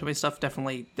stuff with the Otome stuff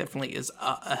definitely is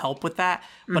a help with that.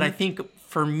 But I think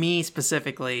for me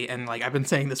specifically, and I've been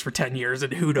saying this for 10 years,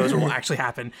 and who knows what will actually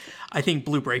happen, I think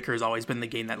Blue Breaker has always been the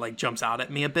game that jumps out at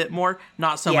me a bit more.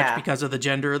 Not so much because of the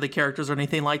gender of the characters or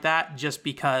anything like that, just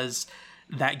because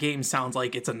that game sounds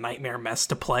like it's a nightmare mess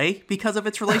to play because of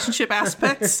its relationship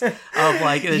aspects of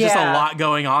there's just a lot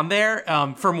going on there,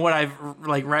 from what I've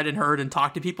read and heard and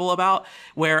talked to people about,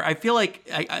 where I feel like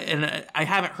I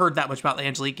haven't heard that much about the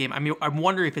Angelique game. I mean, I'm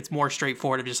wondering if it's more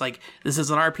straightforward of just this is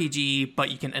an RPG, but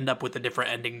you can end up with a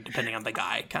different ending depending on the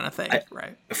guy kind of thing,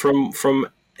 right? From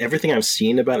everything I've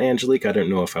seen about Angelique, I don't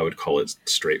know if I would call it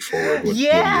straightforward. What do you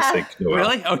think, Noel?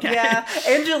 Really? Okay. Yeah,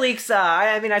 Angelique's.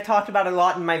 I talked about it a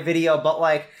lot in my video, but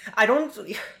I don't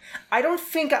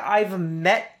think I've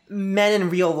met men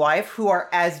in real life who are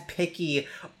as picky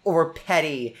or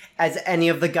petty as any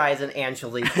of the guys in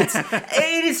Angelique.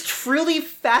 It is truly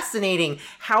fascinating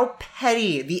how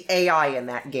petty the AI in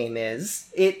that game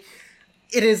is.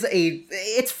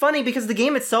 it's funny because the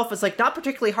game itself is like not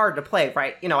particularly hard to play,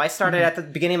 right? You know, I started at the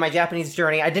beginning of my Japanese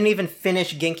journey. I didn't even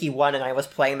finish Genki 1 and I was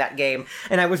playing that game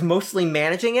and I was mostly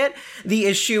managing it. The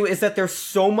issue is that there's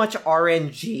so much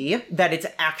RNG that it's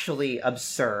actually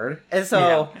absurd. And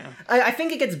so I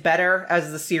think it gets better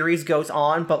as the series goes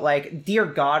on, but like, dear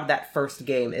God, that first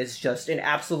game is just an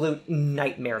absolute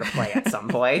nightmare to play at some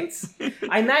points.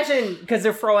 I imagine because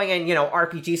they're throwing in, you know,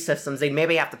 RPG systems, they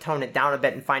maybe have to tone it down a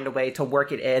bit and find a way to work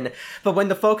it in, but when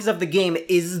the focus of the game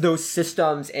is those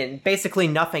systems and basically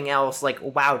nothing else, like,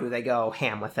 wow, do they go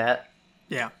ham with it.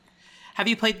 Yeah. Have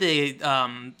you played the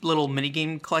little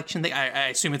minigame collection thing? I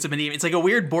assume it's a minigame. It's like a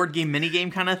weird board game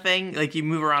minigame kind of thing. Like, you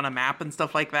move around a map and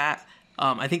stuff like that.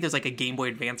 I think there's like a Game Boy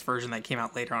Advance version that came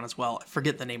out later on as well. I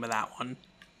forget the name of that one.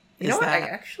 You know what?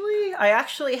 I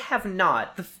actually have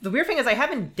not. The weird thing is I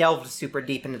haven't delved super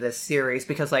deep into this series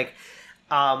because, like,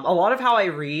 a lot of how I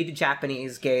read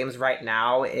Japanese games right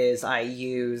now is I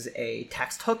use a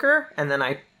text hooker, and then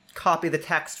I copy the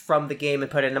text from the game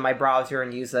and put it into my browser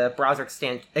and use a browser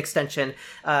extension,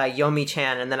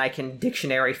 Yomi-chan, and then I can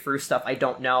dictionary through stuff I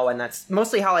don't know, and that's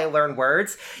mostly how I learn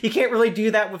words. You can't really do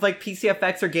that with, like,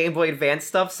 PCFX or Game Boy Advance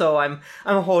stuff, so I'm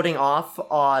holding off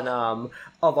on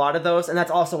a lot of those, and that's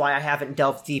also why I haven't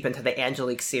delved deep into the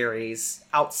Angelique series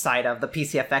outside of the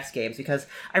PCFX games, because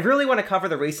I really want to cover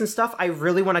the recent stuff. I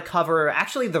really want to cover,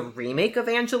 actually, the remake of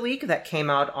Angelique that came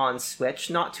out on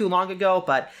Switch not too long ago,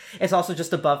 but it's also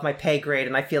just above my pay grade,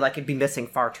 and I feel like it'd be missing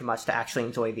far too much to actually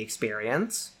enjoy the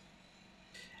experience.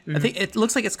 I think it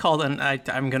looks like it's called, and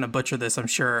I'm going to butcher this, I'm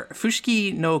sure,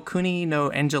 Fushiki no Kuni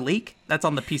no Angelique. That's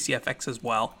on the PCFX as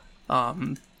well,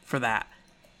 for that.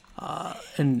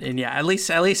 And yeah, at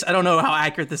least I don't know how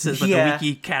accurate this is, but the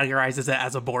wiki categorizes it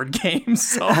as a board game.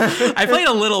 So I played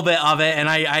a little bit of it, and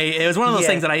it was one of those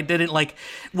things that I didn't like.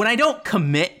 When I don't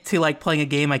commit to like playing a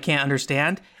game I can't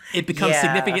understand, it becomes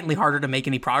significantly harder to make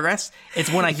any progress.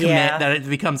 It's when I commit that it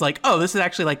becomes like, oh, this is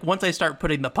actually like, once I start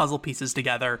putting the puzzle pieces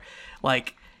together,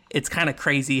 like, it's kind of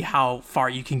crazy how far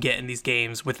you can get in these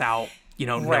games without, you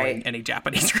know, knowing any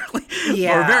Japanese really,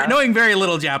 or knowing very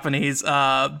little Japanese.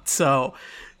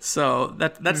 So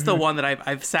that's the one that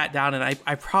I've sat down and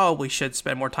I probably should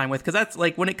spend more time with, because that's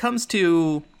like, when it comes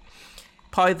to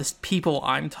probably the people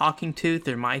I'm talking to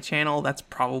through my channel, that's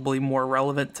probably more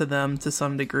relevant to them to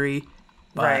some degree.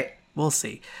 But we'll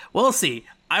see.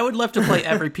 I would love to play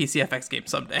every PCFX game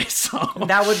someday. So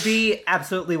that would be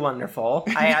absolutely wonderful.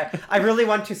 I really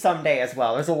want to someday as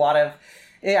well. There's a lot of,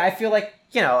 I feel like,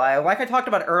 you know, like I talked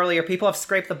about earlier, people have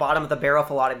scraped the bottom of the barrel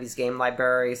for a lot of these game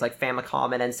libraries, like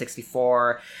Famicom and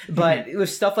N64. But with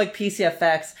stuff like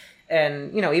PCFX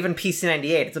and, you know, even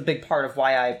PC-98, it's a big part of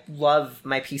why I love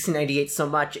my PC-98 so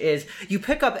much, is you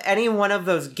pick up any one of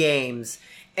those games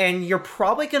and you're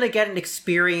probably going to get an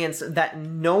experience that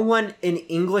no one in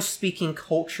English-speaking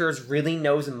cultures really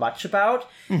knows much about.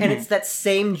 And it's that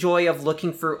same joy of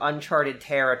looking through uncharted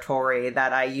territory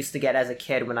that I used to get as a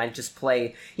kid when I just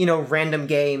play, you know, random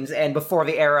games. And before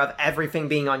the era of everything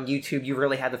being on YouTube, you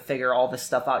really had to figure all this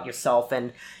stuff out yourself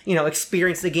and, you know,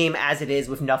 experience the game as it is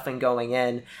with nothing going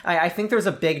in. I think there's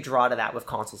a big draw to that with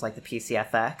consoles like the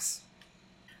PCFX.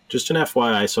 Just an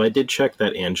FYI, so I did check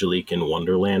that Angelique in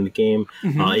Wonderland game.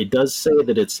 It does say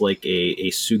that it's like a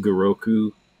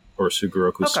Sugoroku or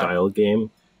Sugoroku style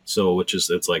game. So,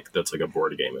 that's like a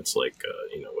board game. It's like,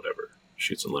 you know, whatever,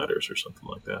 Shoots and Ladders or something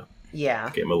like that. Yeah.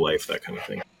 Game of Life, that kind of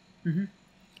thing.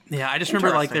 Yeah, I just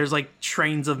remember, like, there's, like,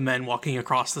 trains of men walking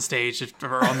across the stage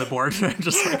or on the board,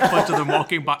 just, like, a bunch of them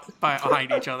walking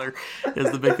behind each other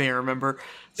is the big thing I remember.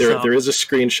 There is a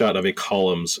screenshot of a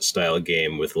Columns-style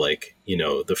game with, like, you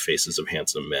know, the faces of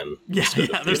handsome men.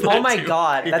 Oh my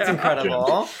god, that's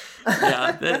incredible.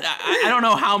 I don't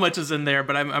know how much is in there,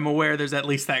 but I'm aware there's at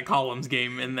least that Columns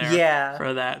game in there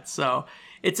for that. So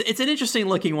it's an interesting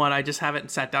looking one. I just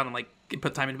haven't sat down and, like,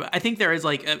 put time into it. I think there is,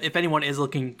 like, if anyone is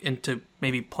looking into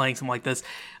maybe playing something like this,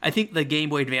 I think the Game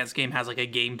Boy Advance game has, like, a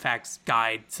game facts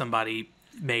guide somebody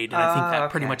made, and I think that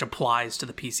pretty much applies to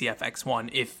the PCFX one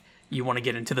if you want to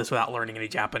get into this without learning any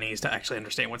Japanese to actually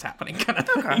understand what's happening, kind of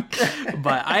thing.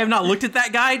 But I have not looked at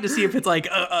that guide to see if it's, like,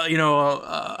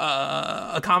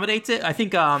 accommodates it. I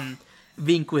think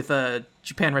Vink with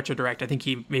Japan Retro Direct, I think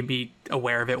he made me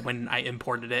aware of it when I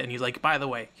imported it, and he's like, by the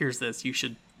way, here's this, you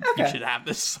should have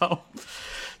this. So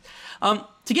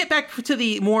to get back to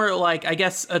the more, like, I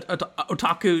guess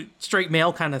otaku straight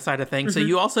male kind of side of things, so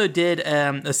you also did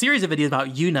a series of videos about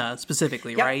Yuna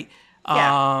specifically, right?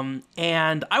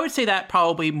 And I would say that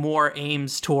probably more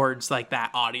aims towards, like,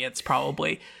 that audience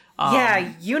probably.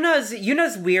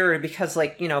 Yuna's weird because,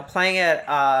 like, you know, playing it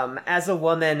as a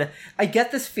woman, I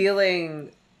get this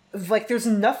feeling like, there's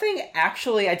nothing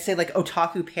actually, I'd say, like,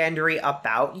 otaku pandery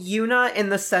about Yuna in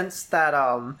the sense that,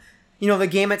 you know, the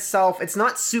game itself, it's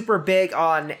not super big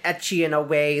on ecchi in a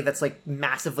way that's, like,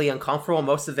 massively uncomfortable.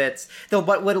 Most of it's, though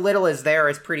what little is there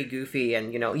is pretty goofy,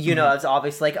 and, you know, Yuna is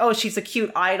obviously like, oh, she's a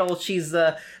cute idol, she's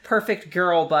the perfect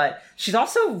girl, but she's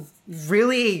also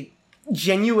really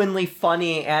genuinely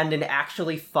funny and an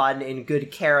actually fun and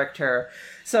good character.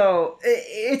 So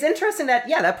it's interesting that,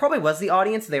 yeah, that probably was the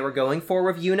audience they were going for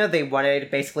with Yuna. They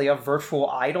wanted basically a virtual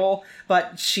idol,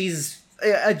 but she's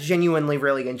a genuinely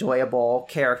really enjoyable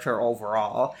character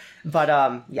overall.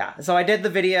 But yeah, so I did the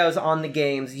videos on the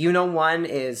games. Yuna 1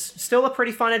 is still a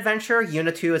pretty fun adventure.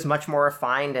 Yuna 2 is much more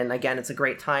refined, and again, it's a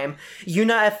great time.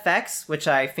 Yuna FX, which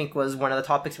I think was one of the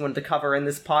topics we wanted to cover in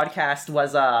this podcast,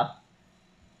 was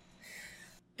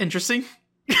interesting.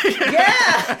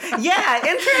 yeah,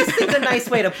 interesting's a nice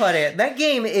way to put it. That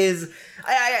game is,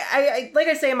 I like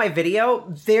I say in my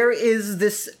video, there is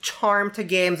this charm to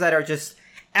games that are just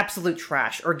absolute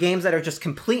trash, or games that are just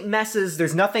complete messes.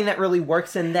 There's nothing that really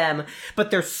works in them,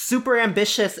 but they're super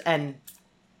ambitious and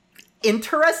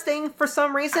interesting for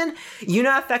some reason.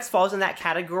 Yuna FX falls in that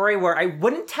category where I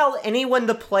wouldn't tell anyone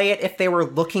to play it if they were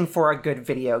looking for a good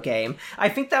video game. I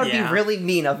think that would be really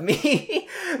mean of me.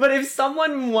 But if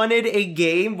someone wanted a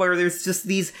game where there's just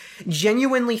these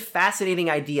genuinely fascinating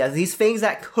ideas, these things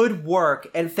that could work,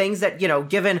 and things that, you know,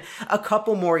 given a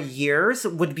couple more years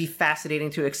would be fascinating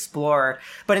to explore,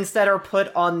 but instead are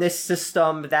put on this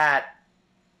system that,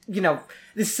 you know,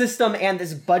 this system and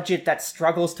this budget that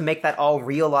struggles to make that all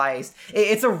realized,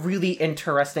 it's a really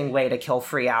interesting way to kill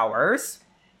 3 hours.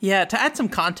 Yeah, to add some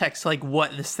context to, like,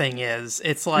 what this thing is,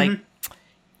 it's like,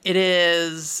 it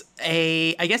is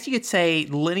a, I guess you could say,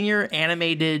 linear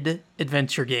animated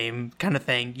adventure game kind of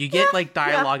thing. You get, like,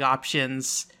 dialogue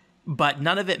options, but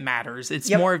none of it matters. It's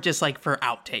more of just, like, for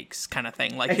outtakes kind of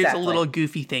thing. Like, here's a little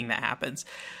goofy thing that happens.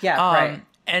 Yeah, right.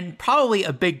 And probably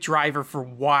a big driver for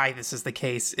why this is the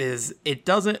case is it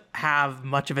doesn't have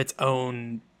much of its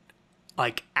own,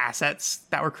 like, assets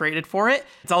that were created for it.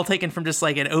 It's all taken from just,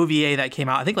 like, an OVA that came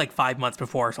out, I think, like, 5 months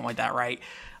before or something like that, right?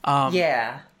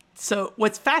 Yeah. So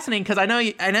what's fascinating, because I know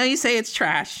you say it's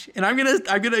trash, and I'm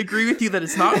gonna agree with you that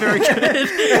it's not very good.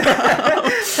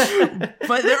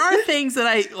 But there are things that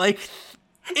I like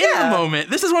in the moment.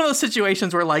 This is one of those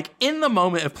situations where, like, in the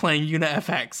moment of playing Yuna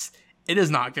FX, it is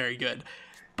not very good.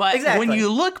 But when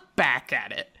you look back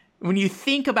at it, when you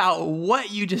think about what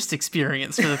you just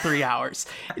experienced for the 3 hours,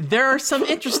 there are some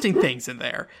interesting things in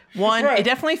there. One, it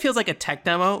definitely feels like a tech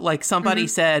demo. Like, somebody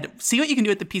said, see what you can do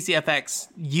with the PCFX,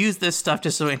 use this stuff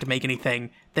just so we don't have to make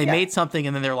anything. They made something,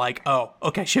 and then they're like, oh,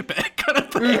 okay, ship it, kind of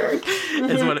thing,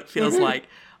 is what it feels like.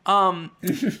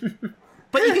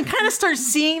 But you can kind of start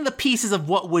seeing the pieces of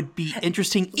what would be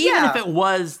interesting, even if it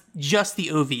was just the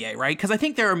OVA, right? Because I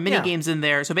think there are mini games in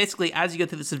there. So basically, as you go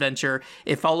through this adventure,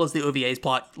 it follows the OVA's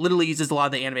plot, literally uses a lot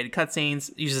of the animated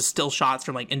cutscenes, uses still shots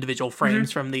from, like, individual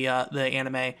frames from the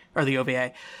anime or the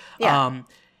OVA. Yeah.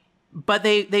 But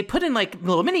they put in, like,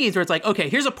 little mini games where it's like, okay,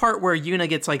 here's a part where Yuna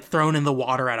gets, like, thrown in the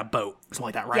water at a boat, something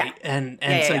like that, right? Yeah.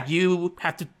 And so you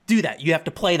have to do that. You have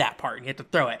to play that part, and you have to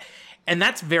throw it. And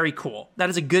that's very cool. That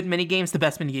is a good minigame. It's the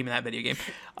best minigame in that video game.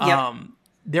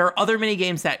 There are other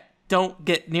minigames that don't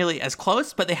get nearly as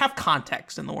close, but they have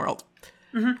context in the world.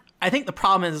 I think the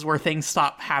problem is where things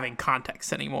stop having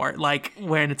context anymore. Like,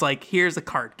 when it's like, here's a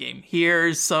card game.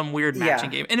 Here's some weird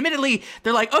matching game. And admittedly,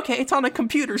 they're like, okay, it's on a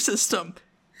computer system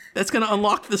that's going to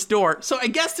unlock this door. So I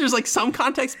guess there's, like, some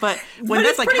context, but when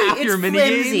that's, like, half your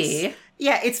minigames...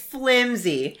 Yeah, it's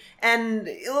flimsy. And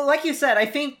like you said, I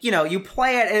think, you know, you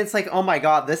play it and it's like, oh my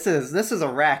god, this is a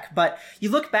wreck. But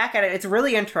you look back at it, it's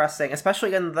really interesting,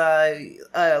 especially in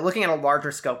the looking at a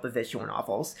larger scope of visual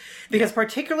novels. Because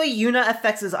particularly Yuna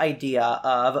FX's idea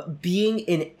of being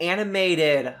an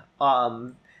animated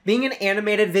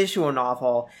visual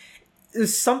novel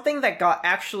is something that got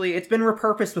it's been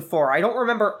repurposed before. I don't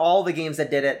remember all the games that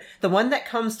did it. The one that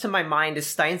comes to my mind is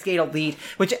Steins Gate Elite,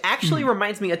 which actually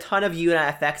reminds me a ton of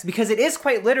Yuna FX, because it is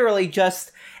quite literally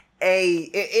just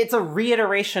it's a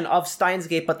reiteration of Steins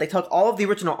Gate, but they took all of the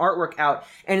original artwork out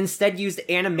and instead used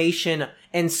animation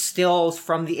and stills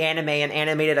from the anime and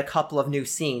animated a couple of new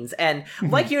scenes. And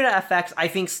like Yuna FX, I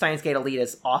think Steins Gate Elite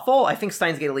is awful. I think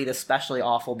Steins Gate Elite is especially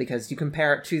awful because you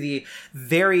compare it to the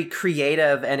very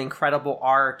creative and incredible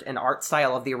art and art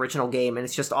style of the original game, and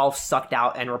it's just all sucked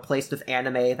out and replaced with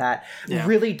anime that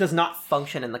really does not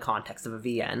function in the context of a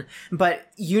VN. But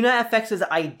Yuna FX's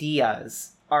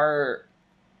ideas are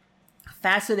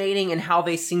fascinating in how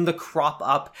they seem to crop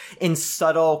up in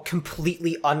subtle,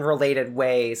 completely unrelated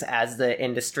ways as the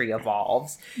industry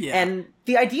evolves. Yeah. And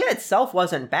the idea itself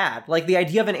wasn't bad. Like, the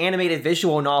idea of an animated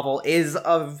visual novel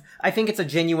I think it's a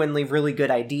genuinely really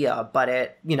good idea, but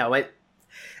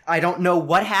I don't know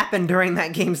what happened during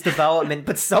that game's development,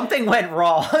 but something went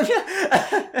wrong.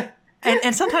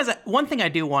 And sometimes one thing I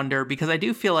do wonder, because I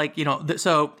do feel like,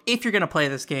 so if you're going to play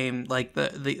this game, like the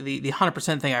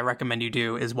 100% thing I recommend you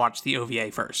do is watch the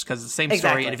OVA first, because it's the same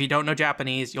story. And if you don't know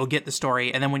Japanese, you'll get the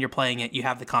story. And then when you're playing it, you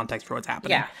have the context for what's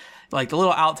happening. Yeah. Like the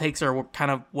little outtakes are kind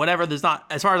of whatever. There's not,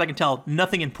 as far as I can tell,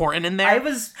 nothing important in there. I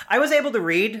was able to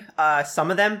read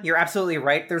some of them. You're absolutely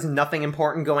right. There's nothing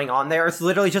important going on there. It's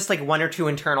literally just like one or two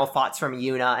internal thoughts from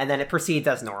Yuna, and then it proceeds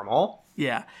as normal.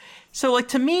 Yeah. So like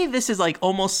to me, this is like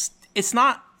almost. It's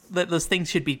not that those things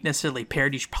should be necessarily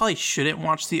paired. You probably shouldn't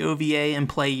watch the OVA and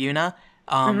play Yuna.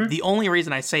 The only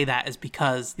reason I say that is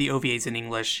because the OVA is in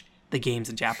English, the game's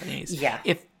in Japanese. Yeah.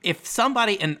 If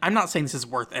somebody, and I'm not saying this is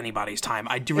worth anybody's time,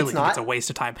 I do really think it's a waste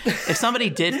of time. If somebody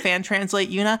did fan translate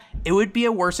Yuna, it would be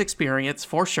a worse experience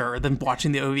for sure than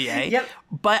watching the OVA. Yep.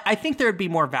 But I think there would be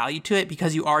more value to it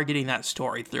because you are getting that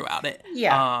story throughout it.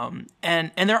 Yeah.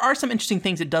 And there are some interesting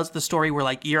things it does with the story where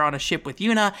like you're on a ship with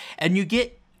Yuna and you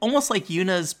get almost like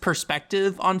Yuna's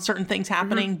perspective on certain things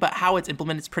happening, but how it's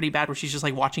implemented is pretty bad, where she's just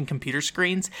like watching computer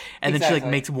screens and then she like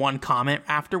makes one comment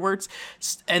afterwards.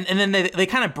 And then they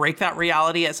kind of break that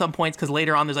reality at some points, because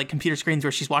later on there's like computer screens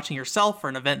where she's watching herself for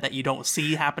an event that you don't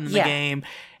see happen in the game.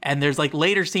 And there's like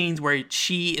later scenes where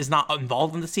she is not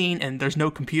involved in the scene and there's no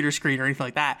computer screen or anything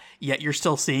like that, yet you're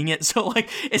still seeing it. So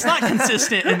like it's not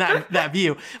consistent in that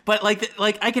view. But like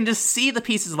I can just see the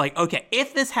pieces like, okay,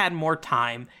 if this had more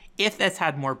time, if this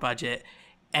had more budget,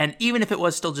 and even if it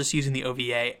was still just using the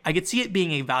OVA, I could see it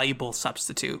being a valuable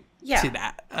substitute to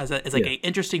that as like an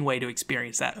interesting way to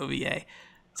experience that OVA.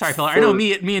 Sorry, Phil. I know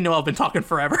me and Noel have been talking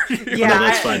forever. Yeah, no,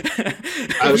 that's fine.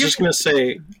 I was just gonna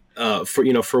say,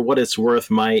 for what it's worth,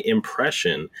 my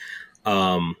impression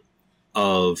of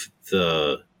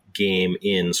the game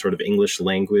in sort of English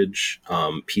language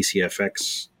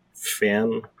PCFX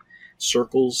fan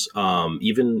circles,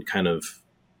 even kind of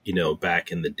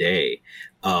back in the day,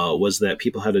 was that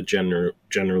people had a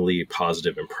generally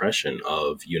positive impression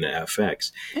of Yuna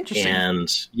FX. Interesting. And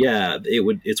yeah,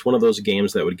 it's one of those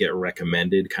games that would get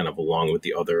recommended kind of along with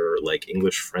the other like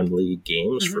English friendly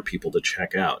games for people to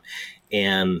check out.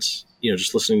 And,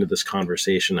 just listening to this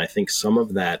conversation, I think some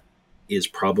of that is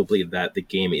probably that the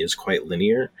game is quite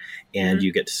linear and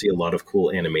you get to see a lot of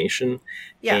cool animation.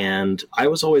 Yeah. And I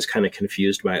was always kind of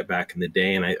confused by it back in the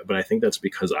day. But I think that's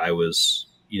because I was,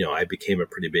 I became a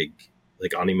pretty big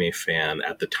like anime fan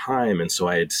at the time. And so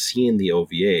I had seen the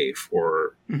OVA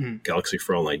for Galaxy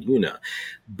Frontline Yuna,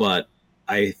 but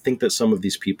I think that some of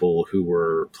these people who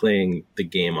were playing the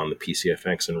game on the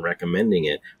PCFX and recommending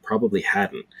it probably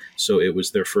hadn't. So it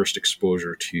was their first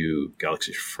exposure to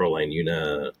Galaxy Frontline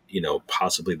Yuna.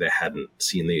 Possibly they hadn't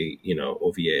seen the,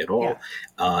 OVA at all.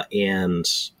 Yeah. And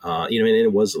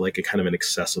it was like a kind of an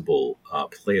accessible,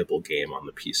 playable game on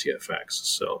the PCFX.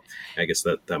 So I guess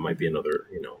that might be another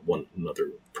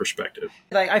perspective.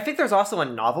 Like, I think there's also a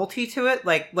novelty to it.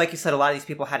 Like you said, a lot of these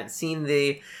people hadn't seen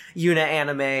the Yuna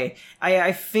anime.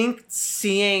 I think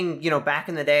seeing, back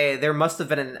in the day, there must have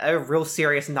been a real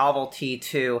serious novelty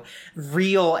to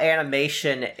real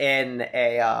animation in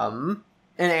an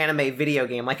anime video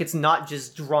game. Like, it's not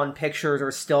just drawn pictures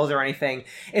or stills or anything.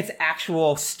 It's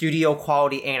actual studio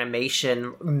quality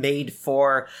animation made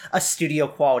for a studio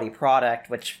quality product,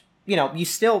 which, you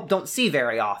still don't see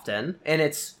very often. And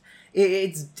it's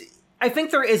I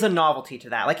think there is a novelty to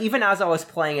that. Like, even as I was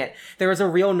playing it, there was a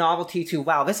real novelty to,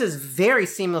 wow, this is very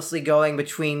seamlessly going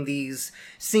between these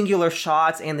singular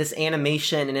shots and this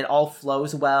animation, and it all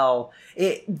flows well.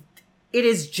 It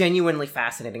is genuinely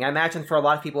fascinating. I imagine for a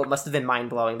lot of people, it must have been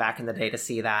mind-blowing back in the day to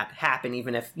see that happen,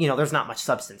 even if, there's not much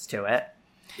substance to it.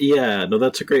 Yeah, no,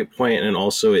 that's a great point. And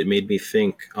also it made me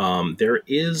think there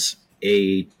is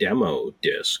a demo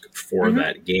disc for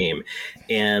that game,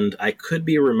 and I could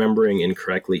be remembering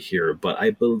incorrectly here, but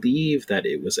I believe that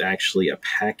it was actually a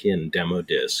pack-in demo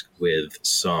disc with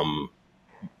some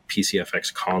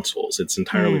PCFX consoles. It's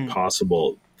entirely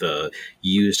possible the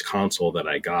used console that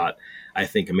I got, I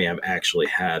think it may have actually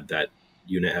had that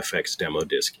Yuna FX demo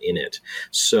disc in it.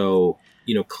 So,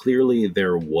 clearly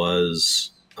there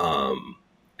was,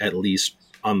 at least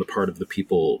on the part of the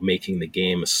people making the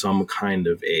game, some kind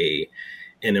of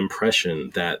an impression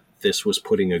that this was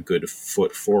putting a good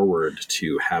foot forward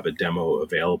to have a demo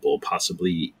available,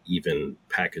 possibly even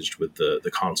packaged with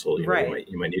the console. You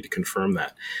might need to confirm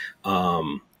that.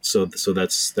 So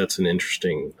that's an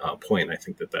interesting point. I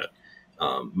think that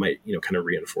might kind of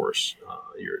reinforce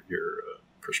your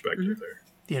perspective there.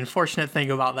 The unfortunate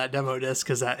thing about that demo disc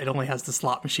is that it only has the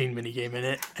slot machine minigame in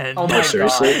it. And Oh my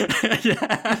seriously? god.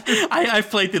 yeah, I've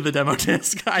played through the demo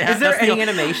disc. Is there any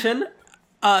animation?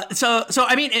 So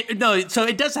I mean, so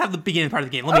it does have the beginning part of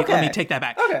the game. Let me take that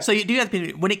back. Okay. So you do have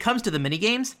to, when it comes to the mini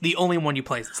games, the only one you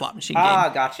play is the slot machine game.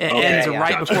 Gotcha. It Okay, ends yeah.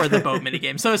 right before the boat mini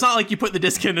game. So it's not like you put the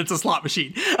disc in, it's a slot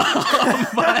machine.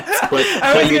 But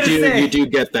You do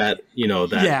get that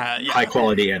that Yeah. high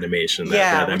quality animation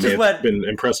that which may is have what- been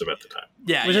impressive at the time.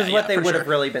 yeah, Which yeah, is what yeah, they for would sure. have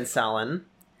really been selling.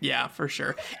 Yeah, for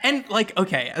sure. And like,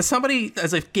 okay, as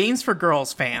a Games for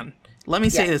Girls fan, let me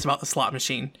say Yeah. this about the slot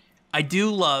machine. I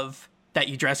do love that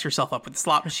you dress yourself up with the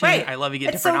slot machine. Right. I love you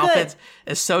get It's different so good. outfits.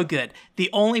 It's so good. The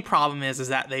only problem is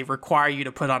that they require you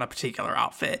to put on a particular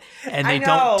outfit, and I they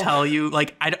don't know. tell you.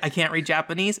 Like, I can't read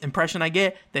Japanese. Impression I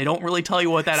get, they don't really tell you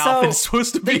what that So, outfit is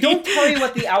supposed to be. They don't tell you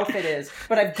what the outfit is,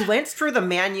 but I've glanced through the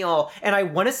manual, and I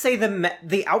want to say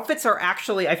the outfits are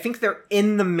actually, I think they're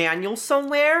in the manual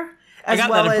somewhere. As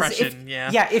got well that as impression,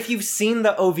 yeah. if you've seen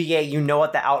the OVA, you know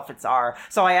what the outfits are.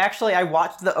 So I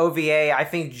watched the OVA, I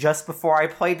think just before I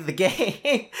played the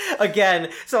game again.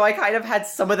 So I kind of had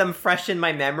some of them fresh in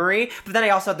my memory, but then I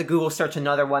also had to Google search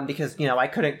another one because, I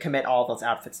couldn't commit all those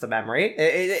outfits to memory.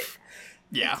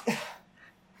 Yeah.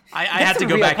 I had to some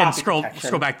go real back and copy scroll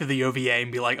protection. back to the OVA and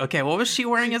be like, okay, what was she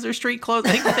wearing as her street clothes?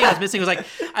 I think the thing I was missing was like,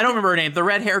 I don't remember her name. The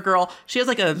red hair girl. She has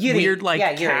like a Yuri. weird like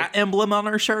Yeah, Yuri. cat emblem on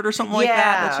her shirt or something like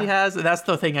that Yeah. she has. And that's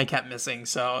the thing I kept missing.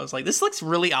 So I was like, this looks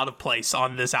really out of place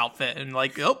on this outfit. And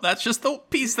like, oh, that's just the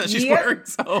piece that she's Yep. wearing.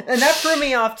 So And that threw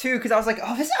me off too, because I was like,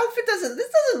 oh, this outfit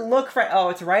doesn't look right. Oh,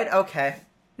 it's right? Okay.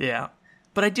 yeah.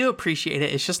 But I do appreciate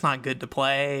it. It's just not good to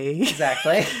play.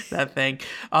 Exactly. That thing.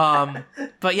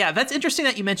 But yeah, that's interesting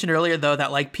that you mentioned earlier, though,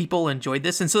 that like people enjoyed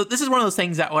this. And so this is one of those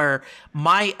things that where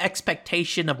my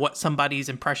expectation of what somebody's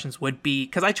impressions would be,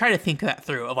 because I try to think that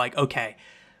through of like, okay,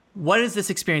 what is this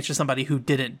experience for somebody who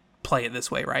didn't play it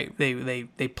this way, right? They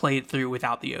played it through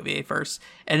without the OVA first.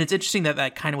 And it's interesting that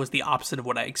that kind of was the opposite of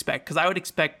what I expect, because I would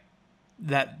expect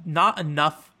that not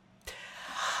enough.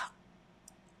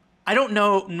 I don't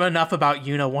know enough about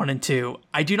Yuna 1 and 2.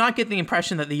 I do not get the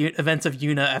impression that the events of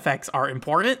Yuna FX are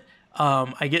important.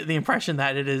 I get the impression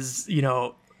that it is,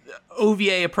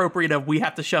 OVA appropriate of we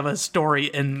have to shove a story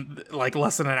in like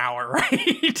less than an hour,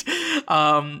 right?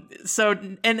 So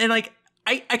like,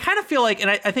 I kind of feel like,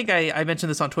 and I think I mentioned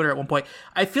this on Twitter at one point,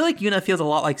 I feel like Yuna feels a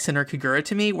lot like Senran Kagura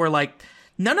to me, where like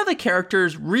none of the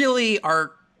characters really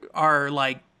are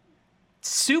like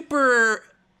super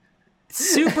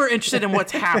interested in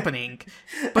what's happening,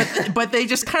 but they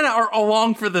just kind of are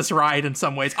along for this ride in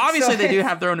some ways. Obviously, they do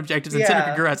have their own objectives, and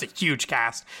Senran Kagura has a huge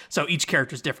cast, so each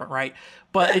character is different, right?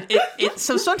 But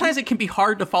so sometimes it can be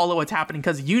hard to follow what's happening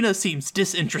because Yuna seems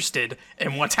disinterested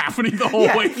in what's happening the whole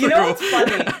way through. You know what's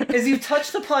funny is you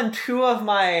touched upon two of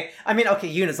my. I mean,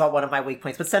 okay, Yuna's not one of my weak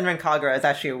points, but Senran Kagura is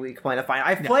actually a weak point of mine.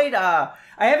 I've played.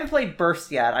 I haven't played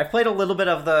Burst yet. I played a little bit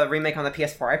of the remake on the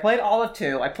PS4. I played all of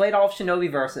 2. I played all of Shinobi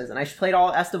Versus, and I played all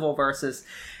of Estival Versus.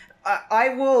 I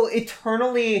will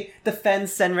eternally defend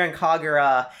Senran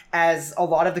Kagura, as a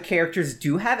lot of the characters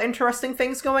do have interesting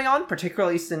things going on,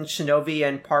 particularly since Shinobi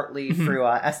and partly through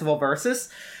Estival Versus.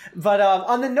 But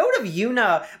on the note of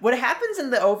Yuna, what happens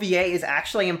in the OVA is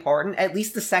actually important, at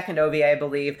least the second OVA, I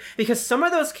believe, because some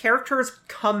of those characters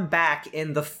come back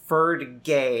in the third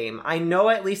game. I know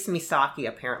at least Misaki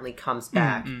apparently comes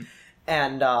back.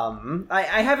 And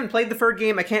I haven't played the third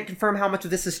game. I can't confirm how much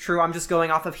of this is true. I'm just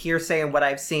going off of hearsay and what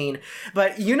I've seen.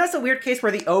 But Yuna's a weird case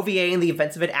where the OVA and the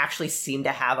events of it actually seem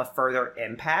to have a further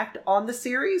impact on the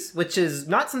series, which is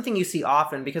not something you see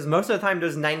often, because most of the time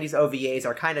those 90s OVAs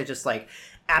are kind of just like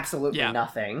absolutely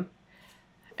nothing.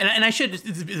 And I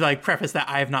should like preface that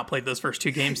I have not played those first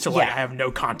 2 games, so like I have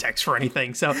no context for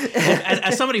anything. So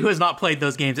as somebody who has not played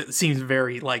those games, it seems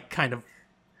very like kind of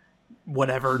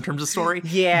whatever in terms of story.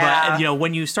 Yeah. But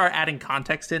when you start adding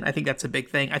context in, I think that's a big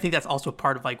thing. I think that's also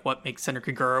part of like what makes Senran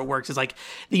Kagura works is like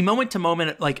the moment to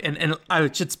moment, like, and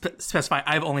I should specify,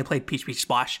 I've only played Peach Beach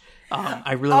Splash.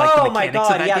 I really like the mechanics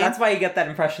of that game. That's why you get that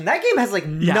impression. That game has like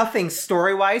nothing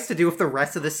story-wise to do with the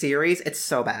rest of the series. It's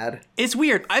so bad. It's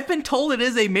weird. I've been told it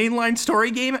is a mainline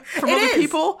story game from other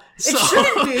people. It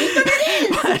shouldn't be,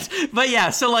 but it is. But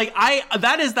yeah, so like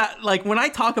like when I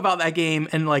talk about that game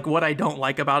and like what I don't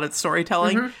like about its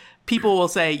storytelling, people will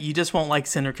say you just won't like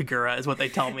Senran Kagura is what they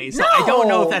tell me. So I don't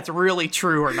know if that's really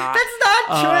true or not. That's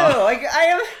not true. Like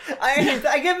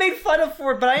I get made fun of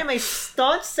for it, but I am a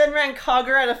staunch Senran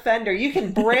Kagura defender. You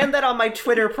can brand that on my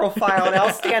Twitter profile, and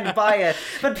I'll stand by it.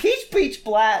 But Peach,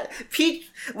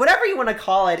 whatever you want to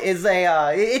call it, is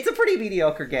it's a pretty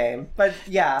mediocre game. But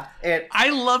yeah,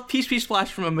 I love Peach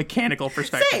Splash from a mechanical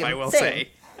perspective. I will say.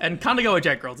 And Kanagawa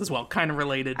Jet Girls as well, kind of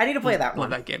related. I need to play that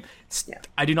one. Love that game. Yeah.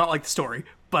 I do not like the story,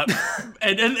 but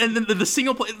and the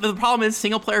single play. The problem is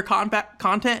single player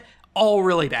content all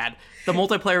really bad. The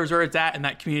multiplayer is where it's at, and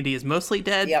that community is mostly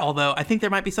dead. Yep. Although I think there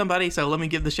might be somebody. So let me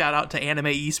give the shout out to Anime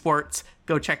Esports.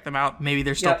 Go check them out. Maybe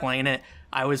they're still playing it.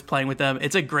 I was playing with them.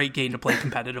 It's a great game to play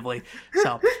competitively.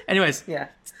 So, anyways,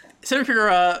 Senran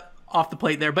Kagura off the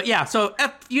plate there, but yeah. So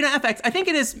Yuna FX, I think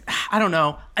it is. I don't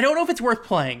know if it's worth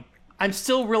playing. I'm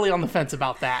still really on the fence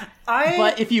about that.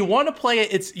 But if you want to play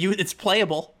it, it's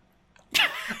playable.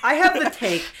 I have the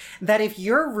take that if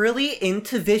you're really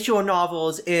into visual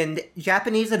novels and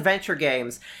Japanese adventure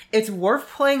games, it's worth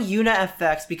playing Yuna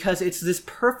FX because it's this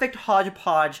perfect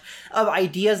hodgepodge of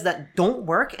ideas that don't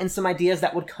work and some ideas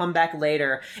that would come back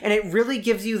later. And it really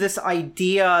gives you this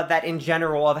idea that in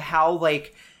general of how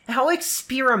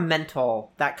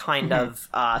experimental that kind of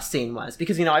scene was.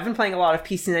 Because, I've been playing a lot of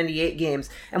PC98 games,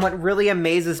 and what really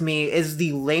amazes me is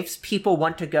the lengths people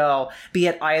want to go, be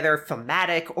it either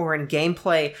thematic or in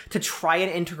gameplay, to try and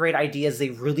integrate ideas they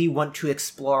really want to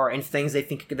explore and things they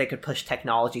think they could push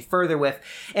technology further with.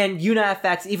 And Yuna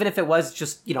FX, even if it was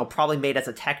just, probably made as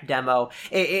a tech demo,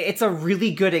 it's a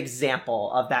really good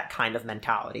example of that kind of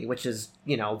mentality, which is,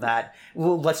 that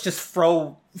let's just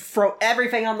throw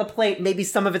everything on the plate. Maybe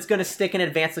some of it's going to stick and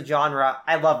advance the genre.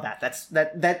 I love that.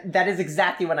 That is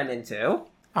exactly what I'm into.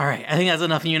 All right, I think that's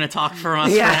enough Yuna talk for us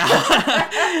for now.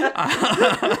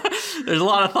 There's a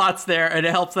lot of thoughts there, and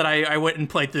it helps that I went and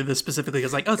played through this specifically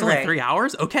because it's only 3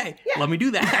 hours? Okay, let me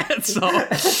do that. So,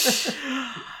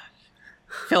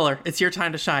 Filler, it's your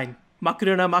time to shine.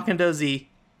 Makudo no Makendo Z.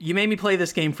 You made me play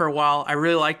this game for a while. I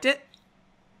really liked it.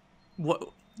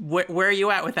 Where are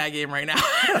you at with that game right now?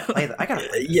 I gotta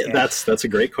play this game. That's a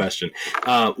great question.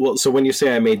 Well, so when you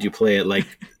say I made you play it,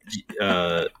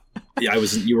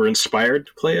 you were inspired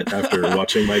to play it after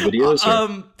watching my videos?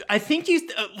 I think you.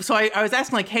 So I was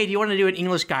asking hey, do you want to do an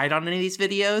English guide on any of these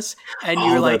videos? And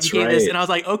you were like, you gave this, and I was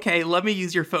like, okay, let me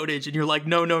use your footage. And you're like,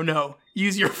 no,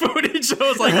 use your footage. So I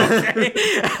was like, okay.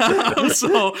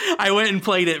 So I went and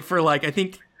played it for I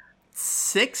think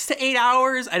 6 to 8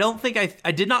 hours. I don't think I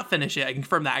did not finish it. I can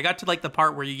confirm that. I got to the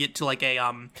part where you get to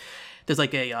there's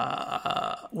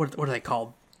what are they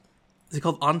called? Is it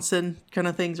called onsen kind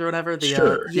of things or whatever?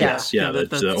 Sure. Yes. Yeah.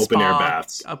 The open air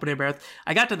baths. Open air baths.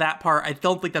 I got to that part. I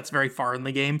don't think that's very far in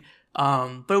the game.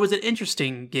 But it was an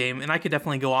interesting game, and I could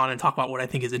definitely go on and talk about what I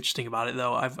think is interesting about it,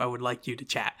 though. I would like you to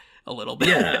chat a little bit.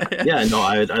 Yeah. No,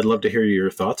 I'd love to hear your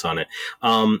thoughts on it.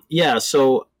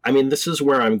 So, this is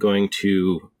where I'm going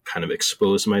to kind of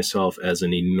expose myself as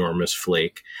an enormous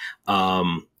flake.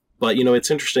 But,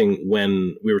 it's interesting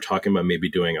when we were talking about maybe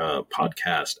doing a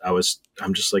podcast,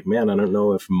 I'm just like, man, I don't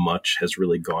know if much has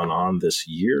really gone on this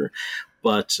year.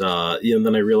 But,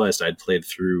 then I realized I'd played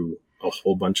through a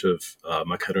whole bunch of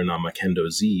Makudo no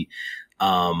Makendo Z.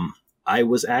 I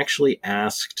was actually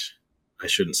asked, I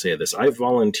shouldn't say this, I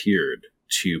volunteered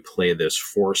to play this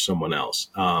for someone else.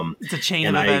 It's a chain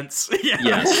of events.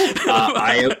 Yes.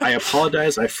 I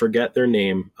apologize. I forget their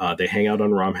name. They hang out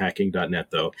on romhacking.net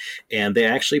though. And they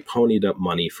actually ponied up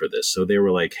money for this. So they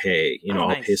were like, hey,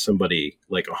 I'll pay somebody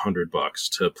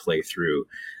 $100 to play through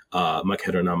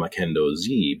Makudo no Makendo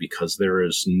Z because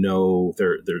there's no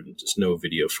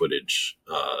video footage,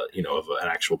 of an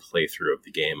actual playthrough of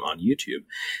the game on YouTube.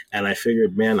 And I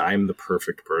figured, man, I'm the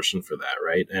perfect person for that.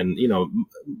 Right. And,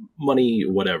 money,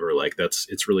 whatever,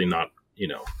 it's really not,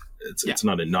 it's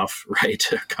not enough, right,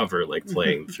 to cover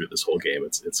playing through this whole game.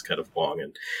 It's kind of long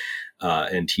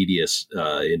and tedious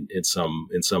in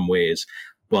some ways,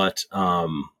 but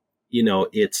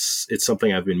it's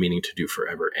something I've been meaning to do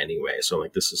forever anyway. So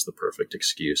this is the perfect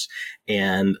excuse.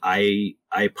 And I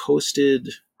posted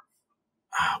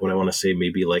what I want to say,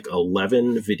 maybe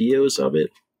 11 videos of it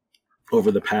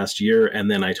over the past year. And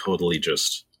then I totally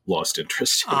just lost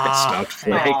interest and I stopped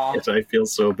playing it. I feel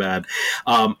so bad.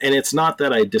 And it's not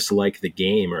that I dislike the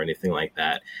game or anything like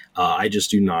that. I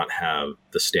just do not have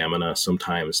the stamina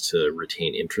sometimes to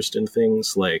retain interest in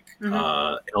things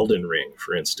Elden Ring,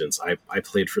 for instance. I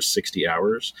played for 60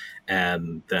 hours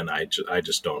and then I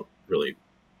just don't really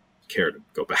care to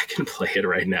go back and play it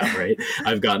right now, right?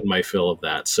 I've gotten my fill of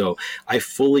that. So I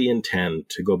fully intend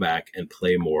to go back and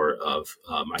play more of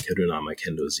Makudo no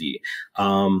Makendo Z.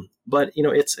 But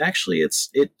it's actually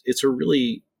it's a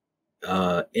really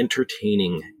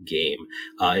entertaining game.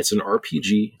 It's an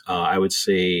RPG. I would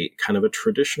say kind of a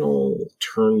traditional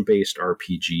turn-based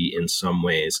RPG in some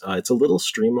ways. It's a little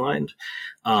streamlined,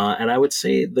 and I would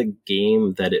say the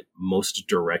game that it most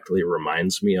directly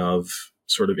reminds me of,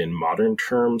 sort of in modern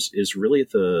terms, is really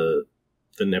the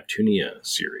Neptunia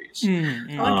series.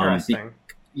 Interesting.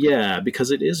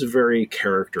 Because it is very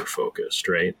character focused,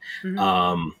 right?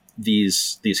 Mm-hmm.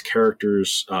 These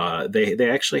characters, they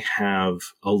actually have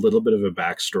a little bit of a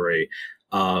backstory.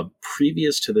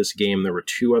 Previous to this game, there were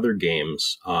two other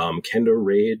games. Kendo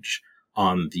Rage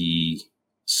on the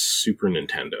Super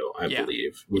Nintendo, I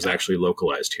believe, was actually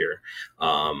localized here.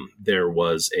 There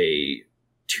was a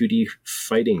 2D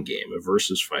fighting game, a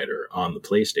versus fighter, on the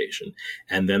PlayStation,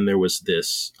 and then there was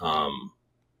this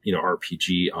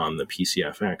RPG on the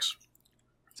PCFX.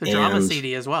 It's a drama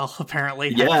CD as well, apparently.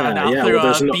 Yeah, I found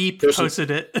out through Beep posted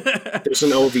it. There's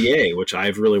an OVA, which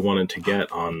I've really wanted to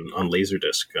get on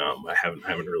Laserdisc. I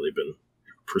haven't really been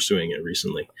pursuing it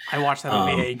recently. I watched that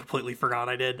OVA and completely forgot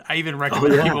I did. I even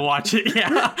recommend people watch it.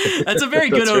 Yeah, that's a very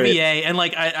good OVA. Right. And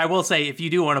like I will say, if you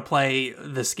do want to play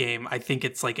this game, I think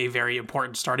it's like a very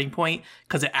important starting point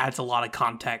because it adds a lot of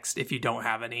context if you don't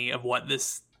have any of what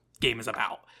this game is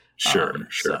about. Sure.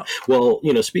 So. Well,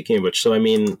 speaking of which, so I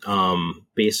mean,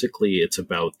 basically it's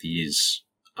about these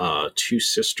two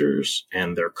sisters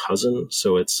and their cousin.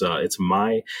 So it's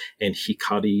Mai and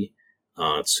Hikari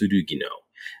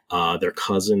Tsurugino. Their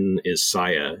cousin is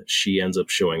Saya. She ends up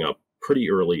showing up pretty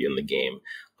early in the game.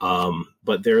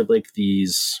 But they're like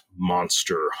these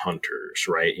monster hunters,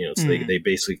 right? They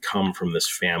basically come from this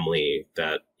family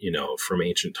that, from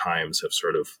ancient times have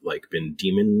sort of like been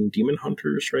demon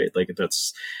hunters, right? Like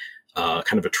that's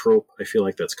kind of a trope, I feel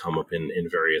like, that's come up in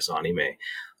various anime.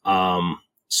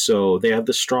 So they have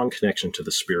this strong connection to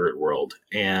the spirit world.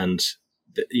 And,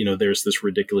 there's this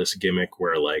ridiculous gimmick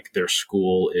where like their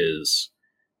school is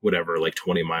whatever, like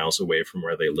 20 miles away from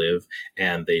where they live,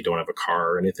 and they don't have a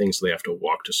car or anything. So they have to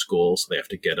walk to school. So they have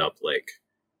to get up like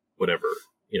whatever,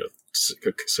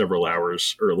 several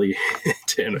hours early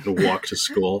to walk to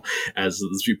school as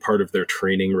be part of their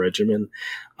training regimen.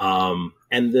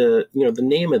 And the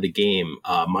name of the game,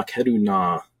 Makeru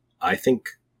na, I think,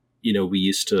 we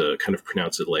used to kind of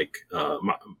pronounce it like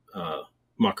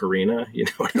Macarena,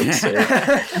 what I'm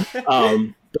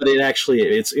saying? But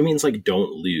it means like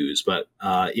don't lose. But,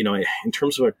 in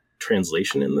terms of a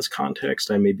translation in this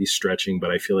context, I may be stretching, but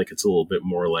I feel like it's a little bit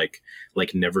more like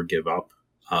never give up.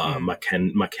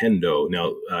 Makendo.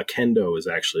 Now, kendo is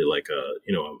actually like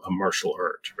a martial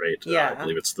art, right? Yeah. I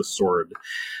believe it's the sword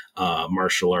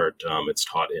martial art. It's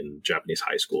taught in Japanese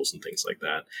high schools and things like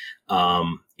that.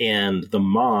 And the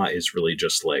ma is really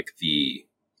just like the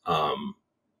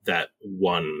that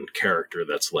one character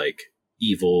that's like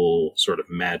evil, sort of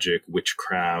magic,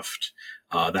 witchcraft,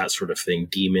 that sort of thing.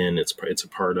 Demon. It's a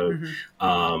part of.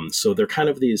 Mm-hmm. So they're kind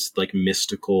of these like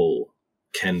mystical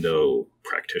kendo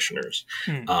practitioners.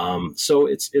 So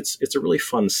it's a really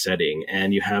fun setting,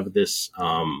 and you have this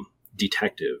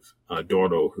detective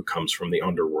Doro who comes from the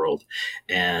underworld,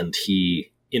 and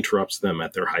he interrupts them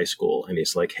at their high school, and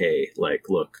he's like, hey, like,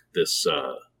 look, this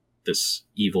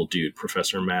evil dude,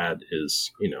 Professor Mad,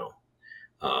 is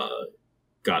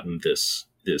gotten this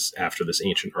after this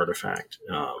ancient artifact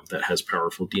that has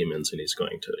powerful demons, and he's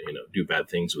going to do bad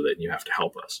things with it, and you have to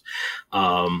help us.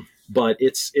 But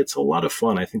it's a lot of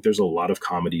fun. I think there's a lot of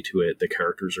comedy to it. The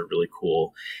characters are really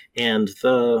cool, and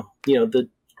the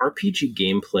RPG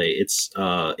gameplay,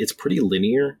 it's pretty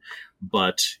linear,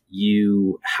 but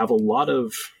you have a lot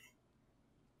of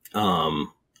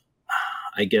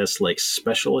I guess like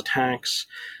special attacks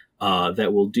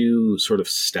that will do sort of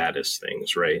status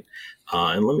things, right?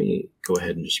 And let me go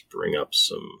ahead and just bring up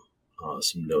some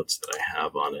notes that I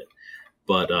have on it.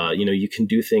 But you can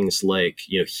do things like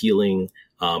healing,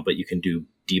 but you can do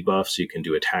debuffs. You can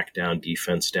do attack down,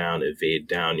 defense down, evade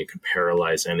down. You can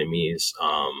paralyze enemies.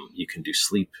 You can do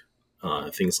sleep,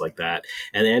 things like that.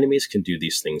 And the enemies can do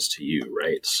these things to you,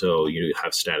 right? So you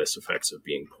have status effects of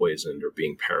being poisoned or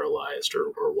being paralyzed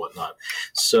or whatnot.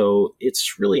 So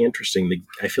it's really interesting.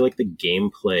 I feel like the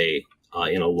gameplay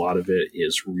in a lot of it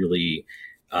is really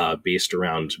based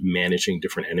around managing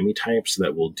different enemy types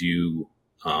that will do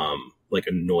like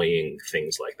annoying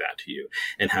things like that to you,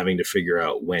 and having to figure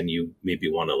out when you maybe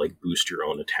want to like boost your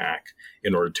own attack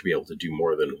in order to be able to do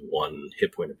more than one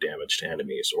hit point of damage to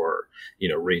enemies, or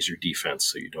raise your defense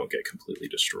so you don't get completely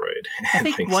destroyed.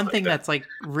 I think one thing that's like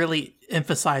really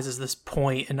emphasizes this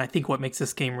point, and I think what makes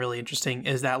this game really interesting,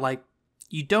 is that like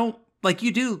you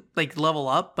do like level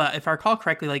up, but if I recall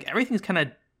correctly, like everything's kind of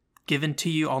given to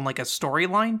you on like a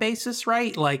storyline basis,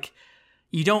 right? Like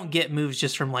you don't get moves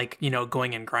just from like, you know,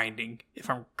 going and grinding, if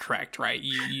I'm correct, right?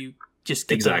 You just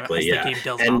get exactly, them as the game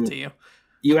deals out to you.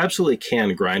 You absolutely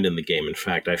can grind in the game. In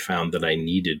fact, I found that I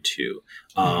needed to,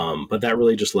 but that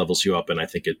really just levels you up, and I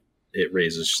think it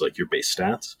raises like your base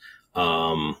stats.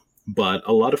 But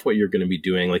a lot of what you're going to be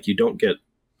doing, like you don't get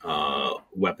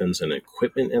weapons and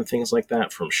equipment and things like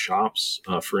that from shops,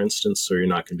 for instance. So you're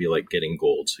not going to be like getting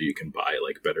gold so you can buy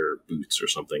like better boots or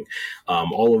something.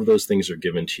 All of those things are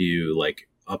given to you, like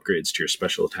upgrades to your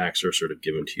special attacks are sort of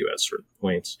given to you at certain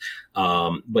points.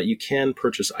 But you can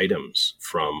purchase items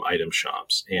from item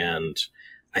shops. And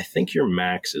I think your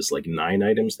max is like 9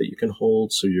 items that you can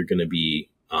hold. So you're going to be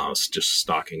just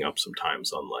stocking up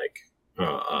sometimes on like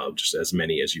just as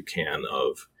many as you can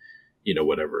of, you know,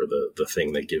 whatever the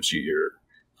thing that gives you your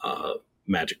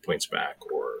magic points back,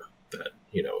 or that,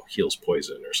 you know, heals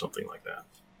poison or something like that.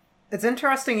 It's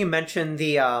interesting you mentioned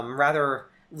the rather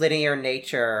linear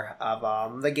nature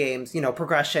of the game's, you know,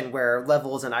 progression, where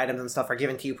levels and items and stuff are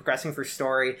given to you progressing through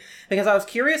story, because I was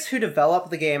curious who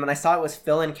developed the game, and I saw it was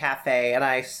Phil Cafe, and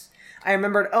I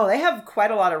remembered, oh, they have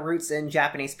quite a lot of roots in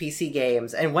Japanese PC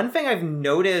games. And one thing I've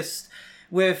noticed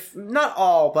with not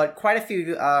all, but quite a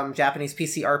few Japanese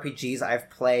PC RPGs I've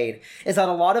played, is that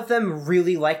a lot of them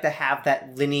really like to have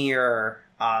that linear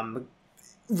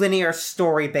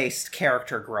story-based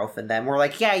character growth in them. Where,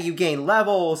 like, yeah, you gain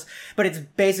levels, but it's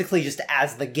basically just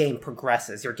as the game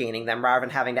progresses, you're gaining them, rather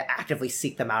than having to actively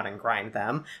seek them out and grind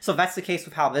them. So if that's the case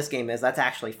with how this game is, that's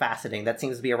actually fascinating. That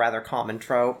seems to be a rather common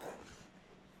trope.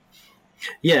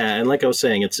 Yeah, and like I was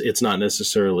saying, it's not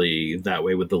necessarily that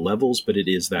way with the levels, but it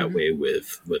is that way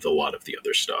with a lot of the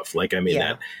other stuff. Like, I mean,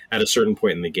 at a certain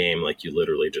point in the game, like, you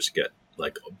literally just get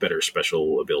like better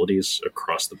special abilities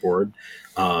across the board.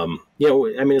 You know,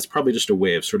 I mean, it's probably just a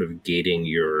way of sort of gating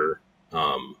your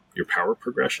power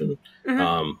progression,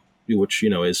 which, you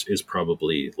know, is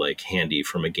probably like handy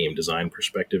from a game design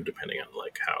perspective, depending on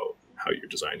like how you're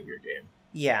designing your game.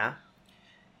 Yeah.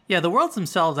 Yeah, the worlds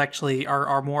themselves actually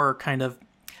are more kind of,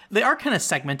 they are kind of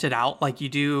segmented out. Like you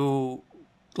do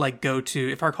like go to,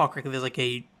 if I recall correctly, there's like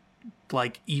a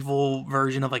like evil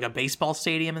version of like a baseball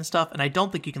stadium and stuff. And I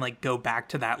don't think you can like go back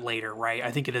to that later, right?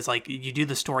 I think it is like you do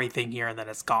the story thing here and then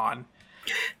it's gone.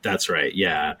 That's right.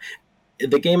 Yeah.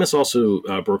 The game is also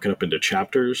broken up into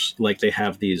chapters. Like they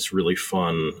have these really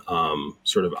fun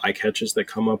sort of eye catches that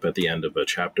come up at the end of a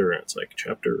chapter. And it's like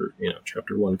chapter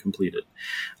 1 completed.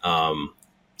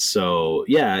 So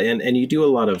yeah, and you do a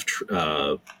lot of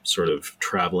sort of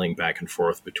traveling back and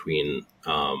forth between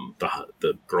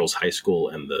the girls' high school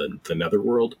and the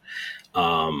Netherworld,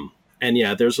 and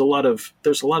yeah, there's a lot of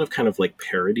kind of like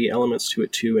parody elements to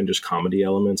it too, and just comedy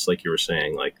elements, like you were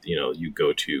saying, like, you know, you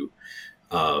go to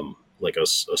like a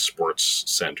sports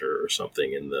center or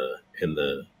something in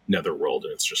the Netherworld,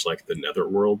 and it's just like the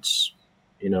Netherworld's,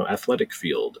 you know, athletic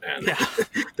field, and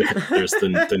there's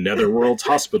the Netherworld's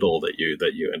hospital that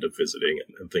you end up visiting,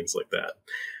 and things like that.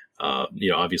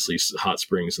 You know, obviously hot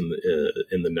springs in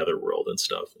the Netherworld and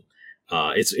stuff.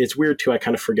 It's weird too. I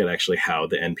kind of forget actually how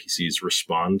the NPCs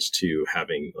respond to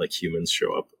having like humans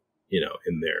show up, you know,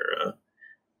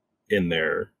 in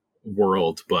their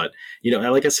world. But, you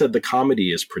know, like I said, the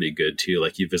comedy is pretty good too.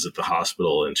 Like you visit the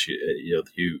hospital and she, you know,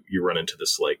 you run into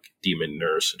this like demon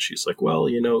nurse, and she's like, well,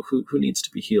 you know, who needs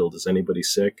to be healed? Is anybody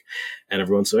sick? And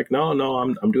everyone's like, no,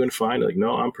 I'm doing fine. Like,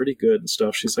 no, I'm pretty good and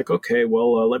stuff. She's like, okay,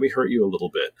 well, let me hurt you a little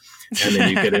bit. And then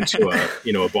you get into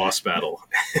a boss battle.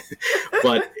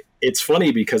 But it's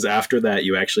funny because after that,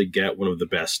 you actually get one of the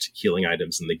best healing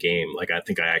items in the game. Like, I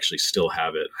think I actually still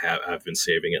have it. I've been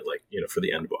saving it, like, you know, for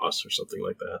the end boss or something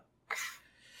like that.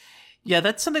 Yeah,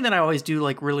 that's something that I always do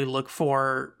like really look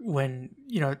for when,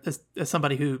 you know, as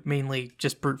somebody who mainly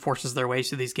just brute forces their way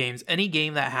through these games. Any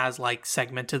game that has like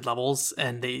segmented levels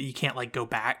and you can't like go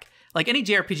back. Like any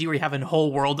JRPG where you have a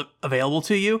whole world available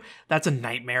to you, that's a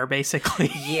nightmare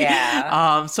basically.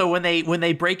 Yeah. So when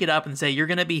they break it up and say you're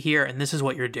going to be here and this is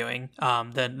what you're doing,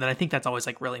 then I think that's always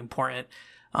like really important.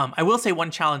 I will say one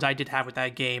challenge I did have with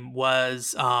that game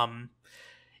was,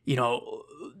 you know,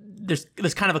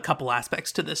 there's kind of a couple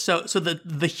aspects to this. So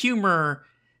the humor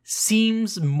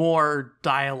seems more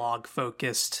dialogue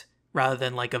focused rather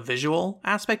than like a visual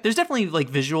aspect. There's definitely like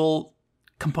visual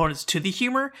components to the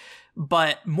humor,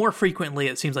 but more frequently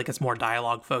it seems like it's more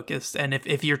dialogue focused. And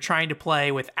if you're trying to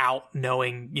play without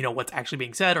knowing, you know, what's actually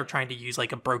being said, or trying to use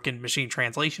like a broken machine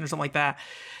translation or something like that,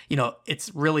 you know,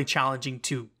 it's really challenging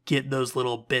to get those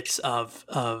little bits of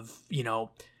you know,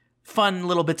 fun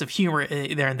little bits of humor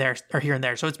there and there, or here and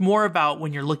there. So it's more about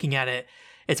when you're looking at it,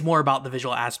 It's more about the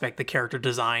visual aspect, the character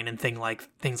design, and things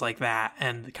like that,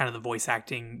 and kind of the voice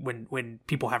acting when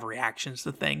people have reactions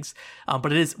to things.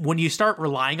 But it is, when you start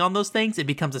relying on those things, it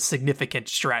becomes a significant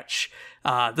stretch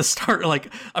to start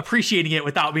like appreciating it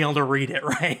without being able to read it,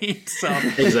 right? So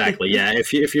exactly, yeah.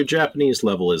 If your Japanese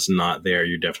level is not there,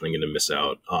 you're definitely going to miss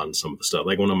out on some of the stuff.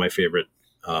 Like one of my favorite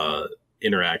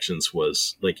interactions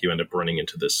was like you end up running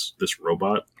into this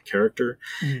robot character,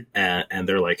 and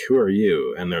they're like, "Who are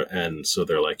you?" And so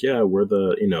they're like, "Yeah, we're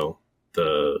the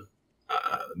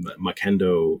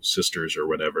Makendo sisters or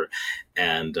whatever,"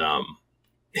 and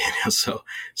so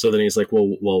then he's like,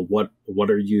 "Well, what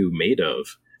are you made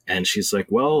of?" And she's like,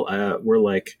 "Well, we're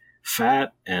like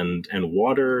fat and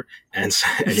water," and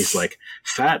he's like,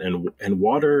 "Fat and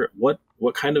water? What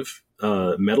kind of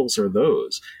metals are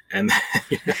those?" And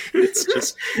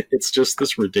it's just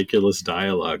this ridiculous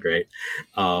dialogue, right?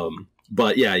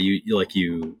 But yeah,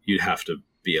 you'd have to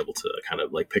be able to kind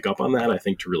of like pick up on that, I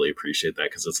think, to really appreciate that,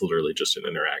 because it's literally just an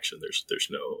interaction. There's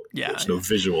no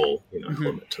visual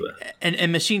element to that.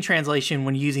 And machine translation,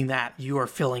 when using that, you are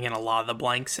filling in a lot of the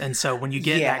blanks, and so when you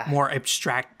get that more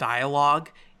abstract dialogue,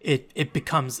 it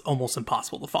becomes almost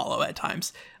impossible to follow at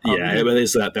times. But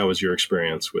is that was your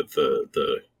experience with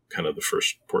the kind of the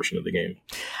first portion of the game?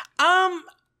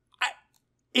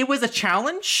 It was a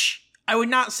challenge. I would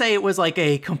not say it was like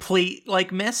a complete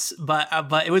like miss, but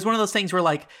it was one of those things where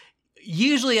like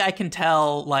usually I can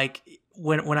tell like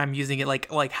when I'm using it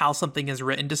like how something is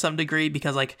written to some degree,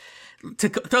 because like to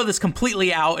throw this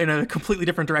completely out in a completely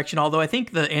different direction, although I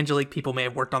think the Angelique people may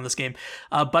have worked on this game,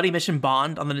 Buddy Mission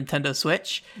Bond on the Nintendo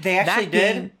Switch. They actually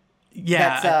did.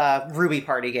 Yeah, that's a Ruby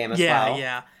Party game as well.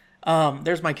 Yeah.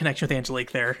 There's my connection with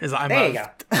Angelique there.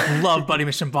 Love Buddy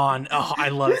Mission Bond. Oh, I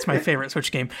love it. It's my favorite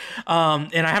Switch game.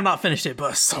 And I have not finished it,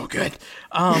 but it's so good.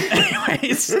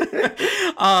 Anyways.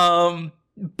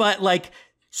 But like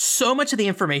so much of the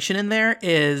information in there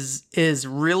is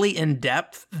really in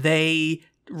depth. They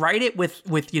write it with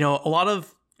a lot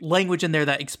of language in there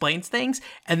that explains things,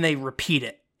 and they repeat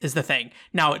it. Is the thing.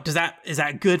 Now, is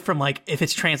that good from like if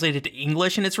it's translated to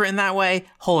English and it's written that way?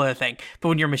 Whole other thing. But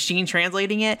when you're machine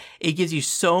translating it, it gives you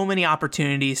so many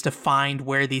opportunities to find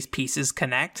where these pieces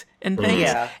connect and things.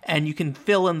 Yeah. And you can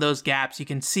fill in those gaps. You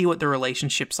can see what the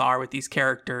relationships are with these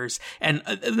characters. And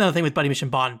another thing with Buddy Mission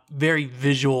Bond, very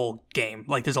visual game.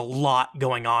 Like there's a lot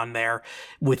going on there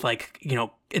with like,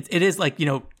 it is like,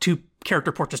 two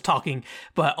character portraits talking,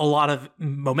 but a lot of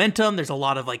momentum. There's a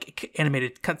lot of like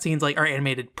animated cutscenes, or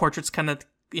animated portraits kind of,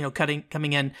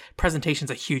 coming in.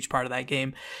 Presentation's a huge part of that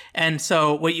game. And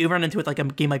so what you run into with like a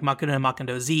game like Makuno and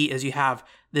Makuno Z is you have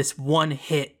this one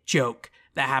hit joke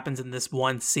that happens in this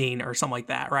one scene or something like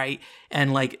that, right?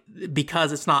 And like,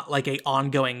 because it's not like a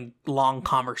ongoing long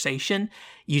conversation,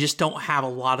 you just don't have a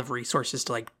lot of resources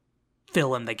to like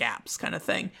fill in the gaps kind of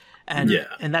thing.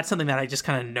 And that's something that I just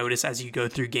kind of notice as you go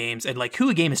through games and like who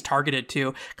a game is targeted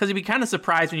to. Because you'd be kind of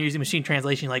surprised when you're using machine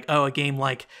translation, like, oh, a game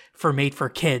like made for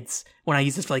kids. When I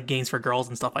use this for like games for girls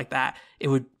and stuff like that, it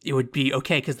would be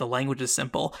okay because the language is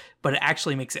simple. But it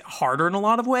actually makes it harder in a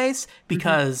lot of ways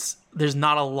because there's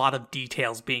not a lot of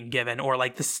details being given, or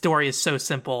like the story is so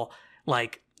simple.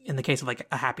 Like in the case of like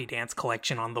a Happy Dance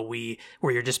collection on the Wii,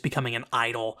 where you're just becoming an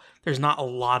idol, there's not a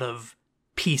lot of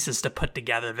pieces to put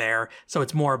together there, so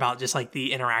it's more about just like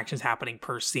the interactions happening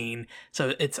per scene,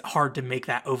 so it's hard to make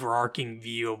that overarching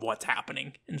view of what's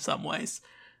happening in some ways.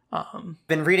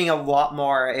 Been reading a lot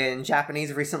more in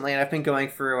Japanese recently, and I've been going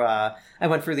through I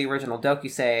went through the original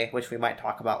Dokusei, which we might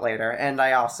talk about later, and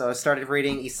I also started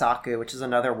reading Isaku, which is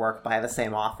another work by the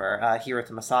same author,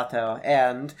 Hiroto Masato.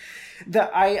 And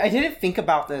I didn't think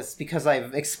about this because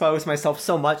I've exposed myself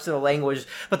so much to the language,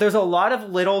 but there's a lot of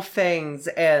little things,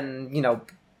 and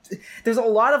there's a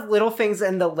lot of little things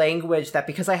in the language that,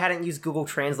 because I hadn't used Google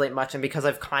Translate much and because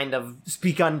I've kind of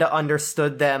begun to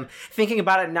understood them, thinking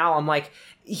about it now, I'm like,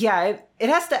 yeah, it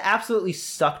has to absolutely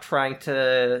suck trying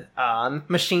to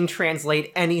machine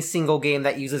translate any single game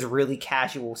that uses really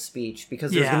casual speech,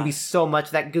 because there's going to be so much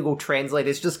that Google Translate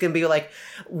is just going to be like,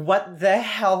 what the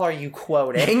hell are you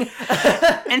quoting?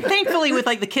 And thankfully with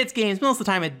like the kids games, most of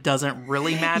the time it doesn't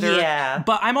really matter. Yeah.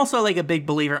 But I'm also like a big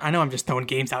believer, I know I'm just throwing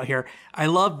games out here, I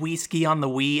love Wii Ski on the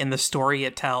Wii and the story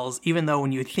it tells, even though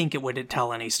when you think it wouldn't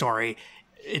tell any story,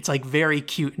 it's like very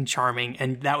cute and charming,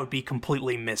 and that would be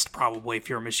completely missed probably if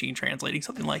you're machine translating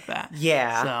something like that.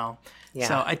 Yeah.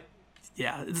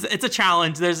 It's a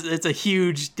challenge. It's a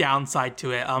huge downside to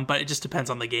it, but it just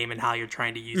depends on the game and how you're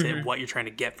trying to use it and what you're trying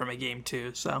to get from a game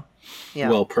too. So,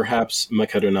 well, perhaps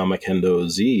Makeru no Makendo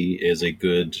Z is a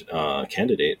good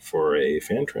candidate for a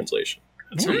fan translation.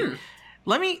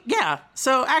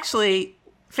 So actually,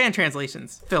 fan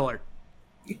translations, filler.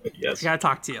 Yes. I gotta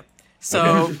talk to you.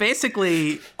 So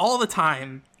basically, all the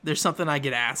time, there's something I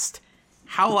get asked.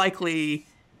 How likely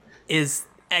is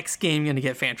X game going to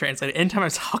get fan translated? Anytime I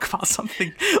talk about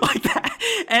something like that,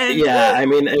 and yeah, I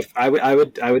mean, if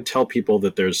I would tell people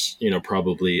that there's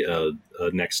probably a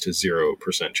next to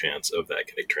 0% chance of that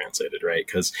getting translated, right?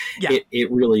 Because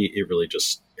it really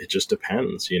just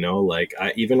depends, Like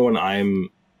even when I'm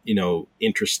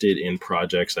interested in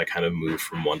projects, I kind of move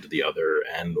from one to the other,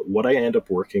 and what I end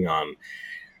up working on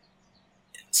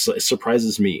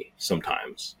surprises me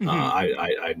sometimes.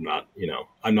 I'm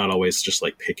not always just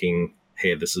like picking,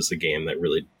 hey, this is a game that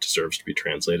really deserves to be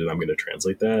translated, I'm going to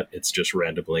translate that. It's just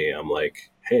randomly, I'm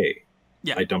like, hey,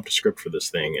 I dumped a script for this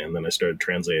thing, and then I started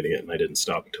translating it, and I didn't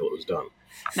stop until it was done.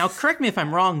 Now, correct me if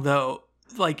I'm wrong, though.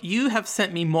 Like, you have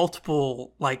sent me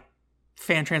multiple like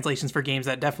fan translations for games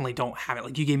that definitely don't have it.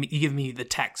 Like you give me the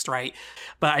text, right?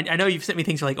 But I know you've sent me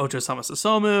things like Ocho-sama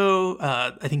Susomu,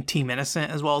 I think Team Innocent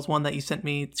as well as one that you sent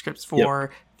me scripts for,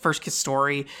 First Kiss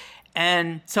Story.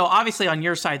 And so obviously on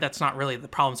your side, that's not really the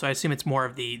problem. So I assume it's more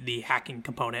of the hacking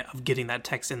component of getting that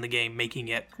text in the game, making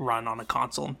it run on a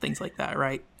console and things like that,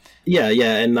 right? Yeah.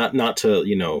 And not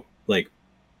to, like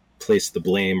place the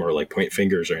blame or like point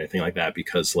fingers or anything like that,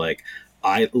 because like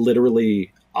I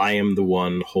am the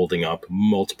one holding up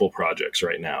multiple projects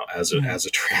right now as a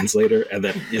translator, and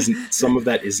that some of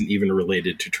that isn't even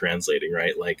related to translating,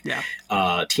 right? Like,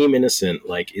 Team Innocent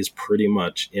like is pretty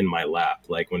much in my lap.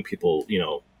 Like when people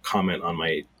comment on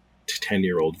my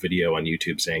 10-year-old video on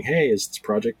YouTube saying, "Hey, is this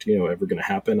project ever going to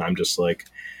happen?" I'm just like,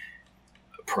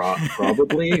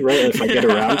 probably, right? If I get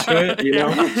around to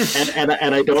it,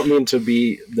 and I don't mean to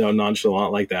be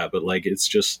nonchalant like that, but like it's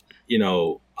just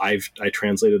I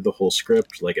translated the whole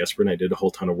script, like Esper and I did a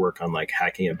whole ton of work on like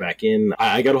hacking it back in.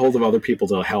 I got a hold of other people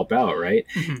to help out, right?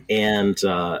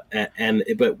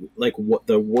 But like what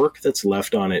the work that's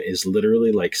left on it is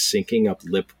literally like syncing up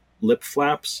lip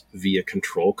flaps via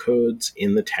control codes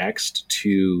in the text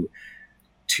to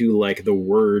like the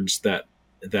words that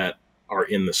are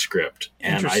in the script.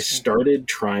 And I started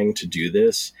trying to do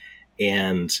this,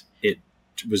 and it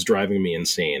was driving me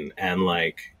insane. And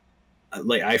like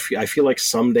I feel like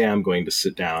someday I'm going to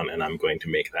sit down and I'm going to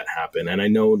make that happen. And I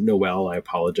know, Noelle, I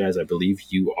apologize, I believe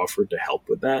you offered to help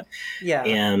with that. Yeah.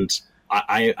 And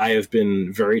I have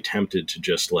been very tempted to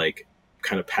just like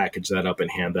kind of package that up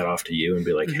and hand that off to you and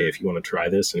be like, hey, if you want to try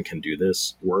this and can do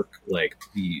this work, like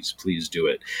please do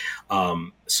it.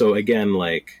 So again,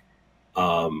 like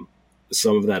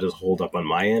some of that is hold up on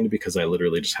my end because I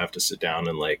literally just have to sit down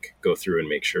and like go through and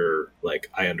make sure like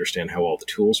I understand how all the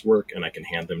tools work, and I can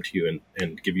hand them to you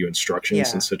and give you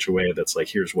instructions in such a way that's like,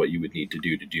 here's what you would need to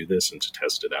do this and to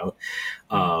test it out.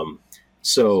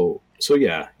 So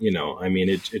yeah, I mean,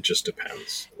 it just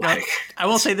depends. Like, I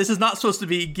will say this is not supposed to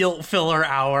be guilt filler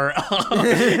hour.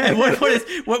 And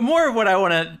what more of what I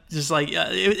want to just like,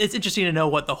 it's interesting to know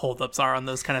what the holdups are on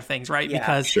those kind of things, right?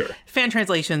 Because fan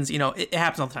translations, it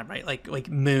happens all the time, right? Like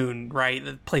Moon, right?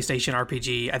 The PlayStation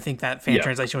RPG. I think that fan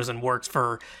translation was in works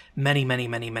for many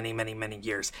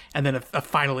years, and then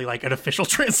finally like an official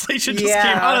translation just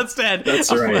came out instead.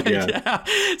 That's right.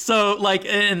 So like,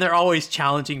 and they're always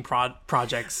challenging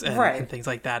projects and things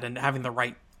like that, and having the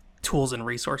right tools and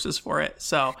resources for it.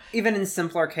 So even in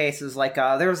simpler cases, like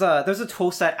there's a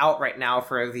tool set out right now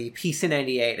for the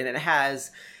PC98, and it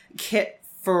has kit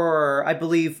for, I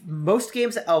believe, most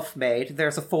games that Elf made.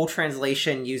 There's a full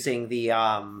translation using the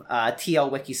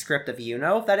TL Wiki script of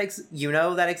Uno that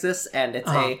exists, and it's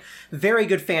a very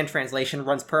good fan translation.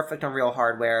 Runs perfect on real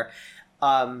hardware.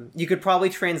 You could probably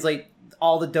translate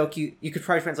all the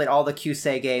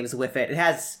Kyusei games with it.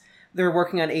 They're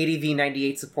working on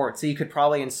ADV98 support, so you could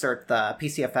probably insert the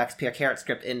PCFX Pia Carrot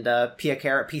script into Pia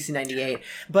Carrot PC98.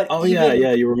 But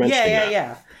you were mentioning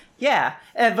that. Yeah,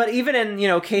 but even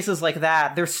in, cases like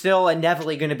that, there's still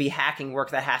inevitably going to be hacking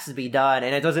work that has to be done,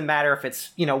 and it doesn't matter if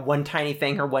it's, one tiny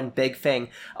thing or one big thing.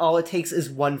 All it takes is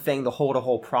one thing to hold a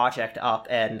whole project up,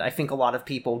 and I think a lot of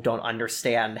people don't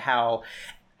understand how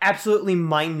absolutely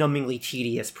mind-numbingly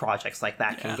tedious projects like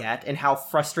that can get, and how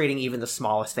frustrating even the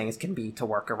smallest things can be to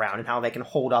work around, and how they can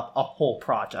hold up a whole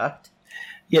project.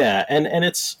 Yeah, and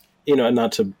it's,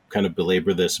 not to kind of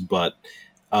belabor this, but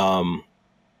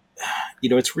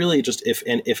it's really just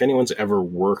if anyone's ever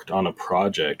worked on a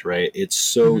project, right, it's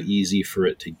so easy for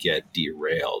it to get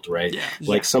derailed, right?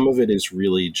 Like some of it is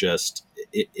really just,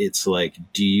 it's like,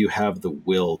 do you have the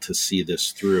will to see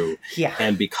this through?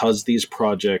 And because these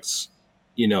projects,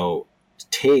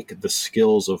 take the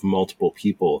skills of multiple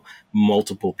people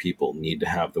need to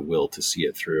have the will to see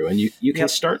it through. And you can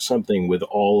start something with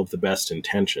all of the best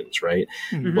intentions, right?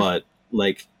 But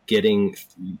like getting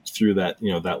through that,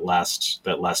 that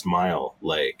last mile,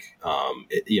 like,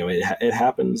 it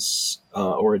happens,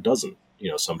 or it doesn't,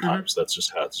 sometimes. That's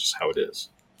just how it is.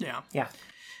 Yeah. Yeah.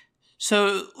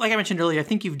 So, like I mentioned earlier, I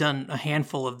think you've done a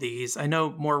handful of these. I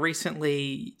know more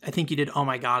recently, I think you did Oh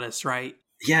My Goddess, right?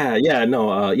 So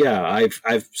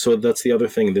that's the other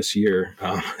thing this year,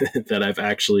 that I've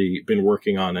actually been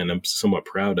working on and I'm somewhat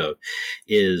proud of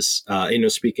is,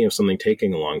 speaking of something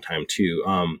taking a long time too.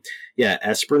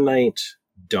 Esper Knight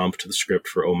dumped the script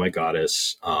for Oh My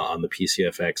Goddess, on the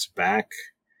PCFX back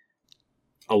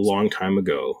a long time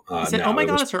ago. Is it Oh My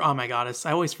Goddess or Oh My Goddess?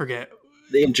 I always forget.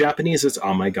 In Japanese, it's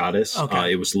Oh My Goddess.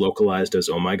 Okay. It was localized as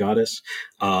Oh My Goddess.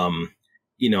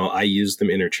 I use them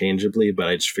interchangeably, but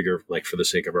I just figure, like, for the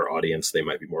sake of our audience, they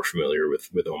might be more familiar with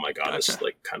Oh My Goddess, Gotcha.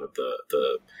 like kind of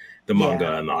the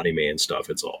manga and the anime and stuff.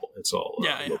 It's all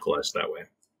localized that way.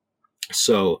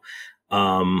 So,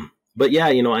 but yeah,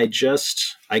 I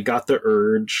got the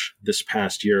urge this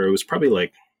past year. It was probably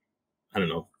like, I don't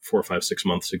know, 4, 5, 6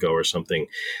 months ago or something,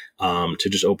 to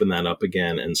just open that up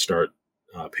again and start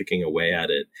picking away at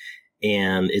it.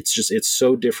 And it's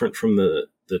so different from the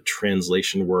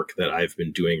translation work that I've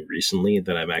been doing recently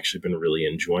that I've actually been really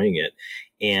enjoying it.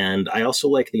 And I also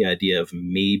like the idea of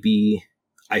maybe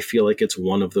I feel like it's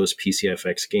one of those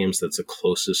PCFX games that's the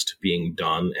closest to being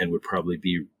done and would probably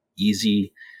be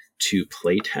easy to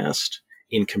play test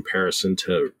in comparison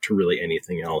to really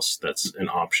anything else that's an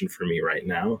option for me right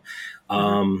now.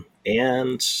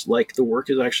 And like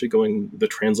the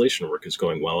translation work is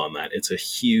going well on that. It's a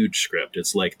huge script.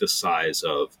 It's like the size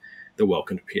of the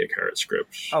Welcome to Pia Carrot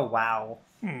script. Oh, wow.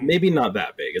 Maybe not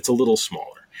that big. It's a little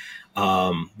smaller.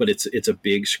 But it's a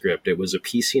big script. It was a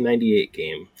PC-98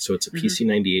 game, so it's a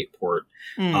PC-98 port.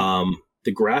 The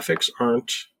graphics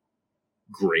aren't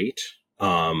great.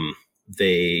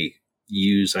 They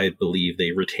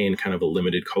retain kind of a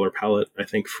limited color palette, I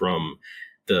think, from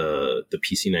the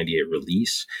PC-98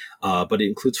 release, but it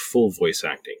includes full voice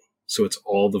acting. So it's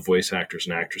all the voice actors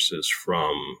and actresses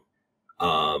from,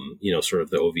 sort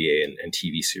of the OVA and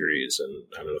TV series, and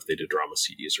I don't know if they did drama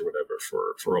CDs or whatever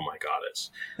for Oh My Goddess.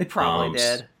 They probably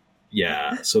did.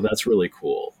 Yeah, so that's really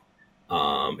cool,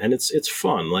 and it's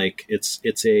fun. Like it's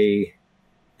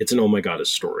an Oh My Goddess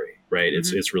story, right?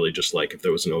 It's really just like if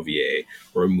there was an OVA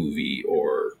or a movie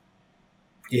or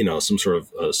some sort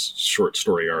of a short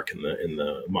story arc in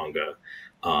the manga.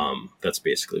 That's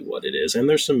basically what it is, and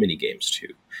there's some mini games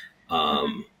too.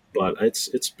 But it's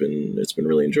been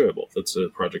really enjoyable. That's a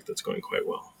project that's going quite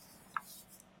well.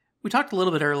 We talked a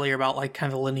little bit earlier about like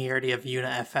kind of the linearity of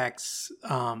UniFX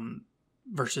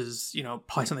versus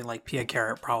probably something like Pia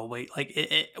Carrot. Probably like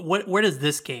where does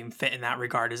this game fit in that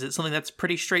regard? Is it something that's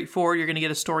pretty straightforward? You're going to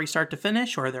get a story start to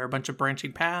finish, or are there a bunch of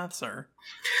branching paths? Or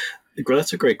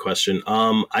that's a great question.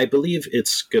 I believe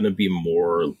it's going to be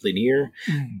more linear,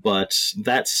 but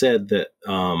that said, that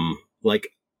like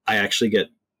I actually get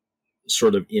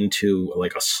sort of into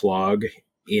like a slog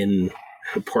in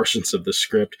portions of the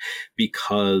script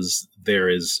because there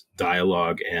is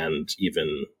dialogue and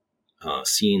even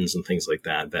scenes and things like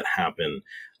that happen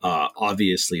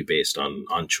obviously based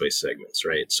on choice segments,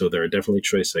 right? So there are definitely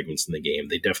choice segments in the game.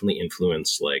 They definitely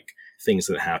influence like things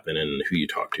that happen and who you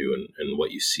talk to and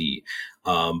what you see.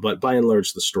 But by and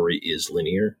large, the story is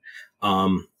linear.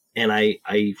 And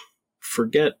I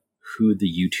forget who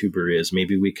the YouTuber is.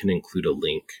 Maybe we can include a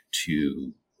link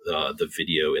to the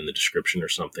video in the description or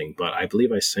something. But I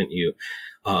believe I sent you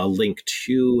a link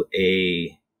to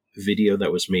a video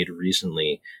that was made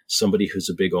recently. Somebody who's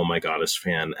a big Oh My Goddess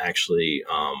fan actually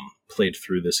played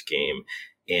through this game,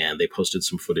 and they posted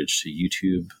some footage to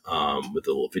YouTube with a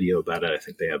little video about it. I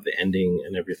think they have the ending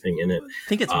and everything in it. I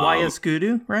think it's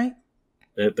Yaskudu, right?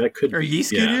 That could or be.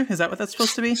 Yiskudu? Yeah. Is that what that's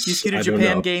supposed to be? Yiskudu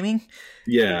Japan Gaming?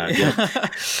 Yeah.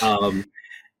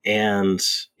 And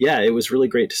yeah, it was really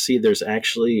great to see. There's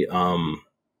actually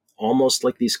almost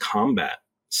like these combat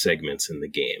segments in the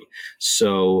game.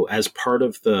 So as part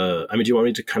of do you want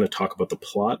me to kind of talk about the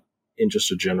plot in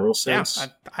just a general sense? Yeah,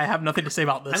 I have nothing to say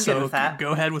about this, so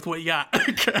go ahead with what you got.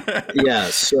 Yeah,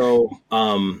 so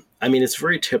it's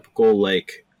very typical.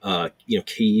 Like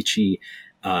Keiichi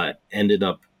ended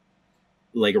up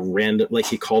like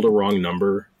he called a wrong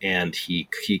number and he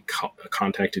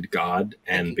contacted God,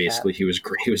 and basically he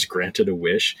was granted a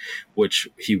wish, which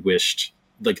he wished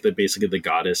like basically the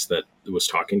goddess that was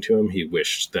talking to him, he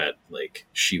wished that like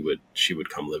she would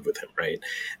come live with him, right?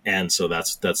 And so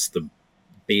that's the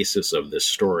basis of this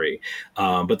story.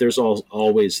 But there's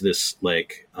always this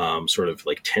like sort of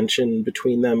like tension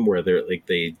between them where they're like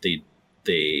their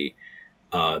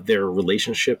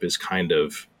relationship is kind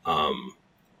of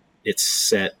it's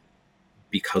set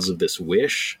because of this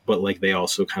wish, but like they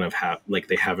also kind of have like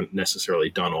they haven't necessarily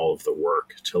done all of the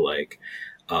work to like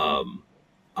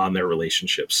on their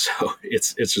relationships. So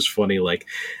it's just funny, like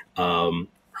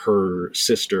her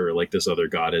sister, like this other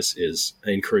goddess, is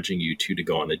encouraging you two to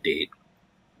go on a date.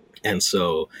 And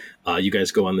so you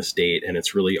guys go on this date, and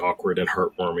it's really awkward and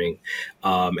heartwarming.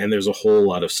 And there's a whole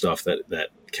lot of stuff that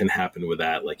can happen with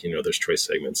that. Like, you know, there's choice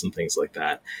segments and things like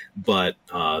that. But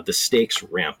the stakes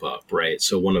ramp up, right?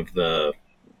 So one of the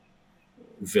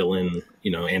villain,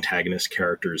 you know, antagonist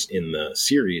characters in the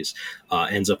series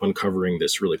ends up uncovering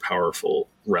this really powerful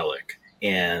relic.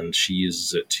 And she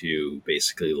uses it to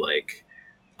basically like,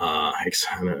 I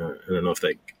don't know if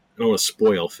that... I don't want to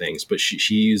spoil things, but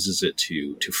she uses it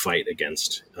to fight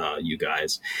against you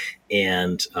guys,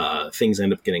 and things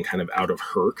end up getting kind of out of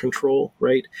her control,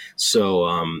 right?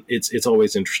 So it's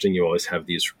always interesting. You always have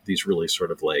these really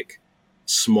sort of like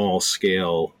small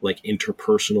scale, like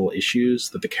interpersonal issues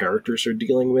that the characters are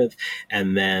dealing with,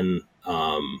 and then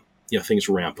you know, things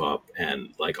ramp up,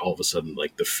 and like all of a sudden,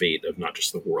 like the fate of not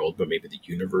just the world, but maybe the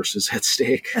universe is at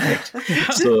stake. Right?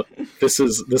 So this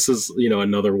is, you know,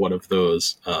 another one of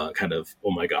those kind of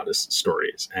oh my goddess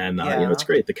stories, and you know, it's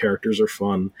great. The characters are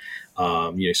fun.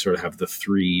 You sort of have the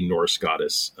three Norse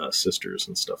goddess sisters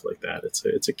and stuff like that.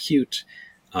 It's a cute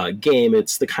game.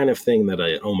 It's the kind of thing that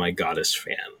a oh my goddess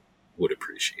fan would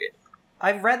appreciate.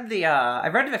 I read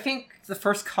I think the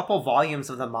first couple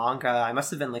volumes of the manga. I must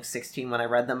have been like 16 when I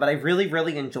read them, but I really,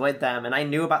 really enjoyed them, and I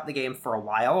knew about the game for a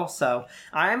while, so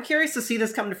I'm curious to see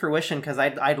this come to fruition, because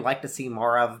I'd like to see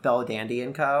more of Belldandy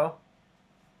and Co.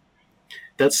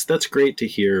 That's great to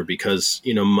hear, because,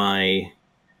 you know, my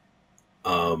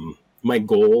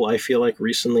goal, I feel like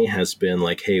recently, has been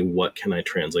like, hey, what can I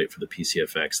translate for the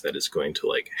PCFX that is going to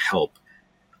like help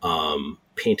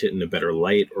paint it in a better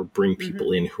light, or bring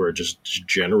people in who are just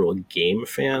general game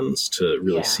fans to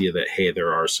really see that, hey,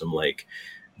 there are some like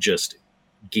just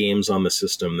games on the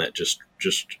system that just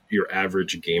your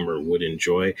average gamer would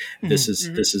enjoy. This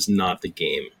is not the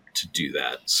game to do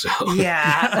that. So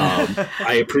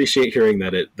I appreciate hearing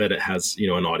that it has, you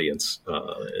know, an audience.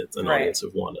 It's an audience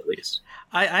of one at least.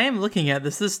 I am looking at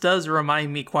this. This does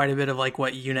remind me quite a bit of like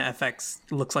what UnitFX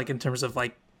looks like in terms of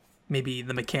like maybe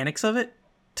the mechanics of it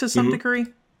to some degree.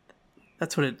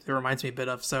 That's what it reminds me a bit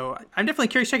of. So I'm definitely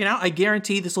curious to check it out. I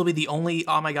guarantee this will be the only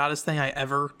oh my goddess thing I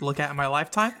ever look at in my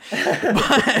lifetime.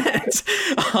 But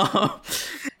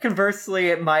conversely,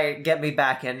 it might get me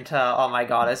back into oh my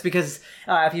goddess, because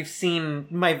if you've seen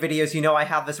my videos, you know I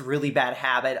have this really bad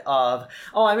habit of,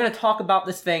 I'm going to talk about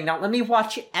this thing. Now let me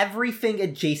watch everything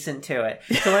adjacent to it.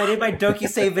 So when I did my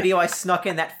Dokusei video, I snuck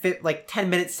in that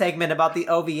 10-minute segment about the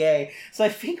OVA. So I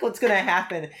think what's going to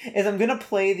happen is I'm going to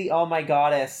play the oh my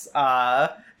goddess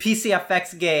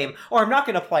PCFX game, or I'm not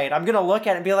going to play it. I'm going to look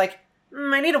at it and be like,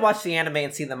 I need to watch the anime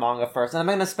and see the manga first, and I'm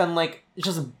going to spend like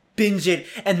just binge it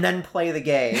and then play the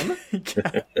game.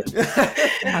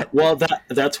 Well,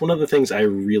 that's one of the things I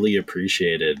really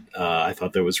appreciated. I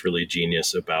thought that was really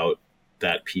genius about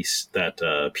that piece, that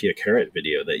Pia Carrot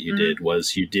video that you did,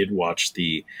 was you did watch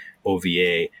the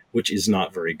OVA, which is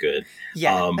not very good.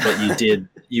 But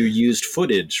you used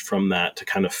footage from that to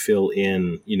kind of fill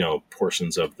in, you know,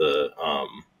 portions of the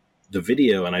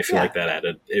video, and I feel like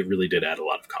it really did add a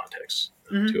lot of context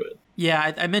to it.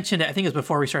 Yeah, I mentioned it, I think it was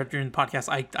before we started doing the podcast.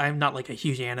 I'm not like a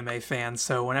huge anime fan,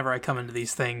 so whenever I come into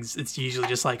these things, it's usually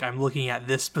just like I'm looking at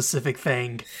this specific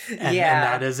thing, and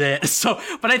that is it. So,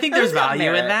 but I think there's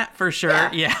value in that for sure.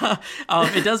 Yeah.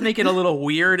 It does make it a little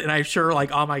weird, and I'm sure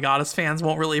like oh my goddess fans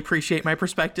won't really appreciate my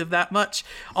perspective that much.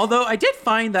 Although I did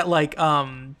find that like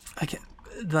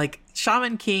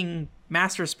Shaman King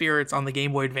Master Spirits on the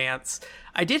Game Boy Advance,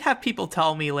 I did have people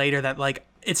tell me later that like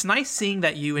it's nice seeing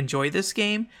that you enjoy this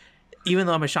game, even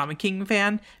though I'm a Shaman King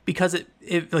fan, because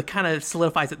it like, kind of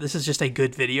solidifies that this is just a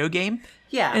good video game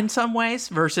in some ways,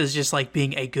 versus just like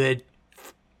being a good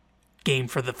game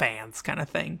for the fans kind of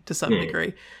thing to some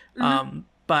degree.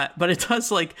 But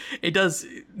it does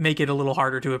make it a little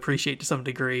harder to appreciate to some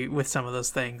degree with some of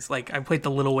those things. Like I played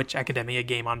the Little Witch Academia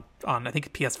game on I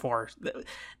think PS4.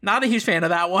 Not a huge fan of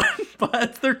that one,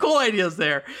 but there are cool ideas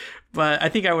there. But I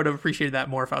think I would have appreciated that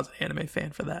more if I was an anime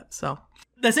fan for that. So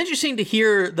that's interesting to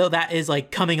hear, though, that is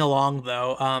like coming along,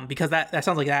 though, because that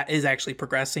sounds like that is actually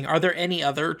progressing. Are there any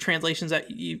other translations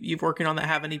that you've working on that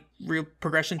have any real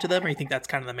progression to them, or you think that's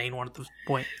kind of the main one at this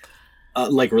point?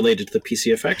 Like related to the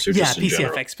PCFX, or just in PCFX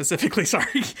general? Specifically.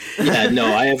 Sorry. No,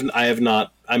 I have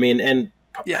not. I mean, and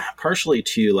partially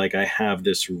too, like I have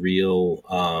this real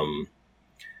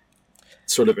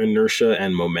sort of inertia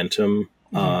and momentum.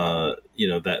 You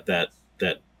know, that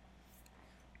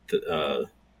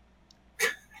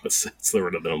That's the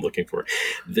word that I'm looking for.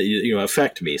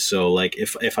 Affect me. So like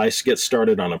if I get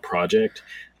started on a project,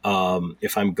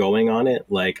 if I'm going on it,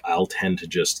 like I'll tend to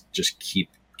just keep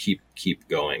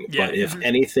going. Yeah. But if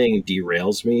anything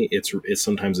derails me, it's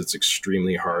sometimes it's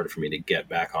extremely hard for me to get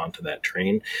back onto that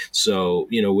train. So,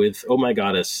 with Oh My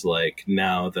Goddess, like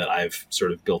now that I've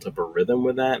sort of built up a rhythm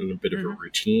with that and a bit of a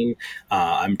routine,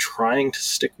 I'm trying to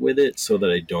stick with it so that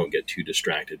I don't get too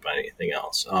distracted by anything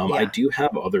else. I do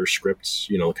have other scripts,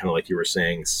 kind of like you were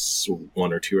saying,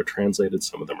 one or two are translated,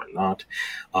 some of them are not,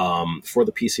 for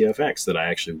the PCFX that I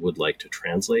actually would like to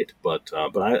translate, but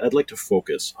I'd like to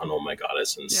focus on Oh My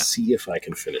Goddess and see if I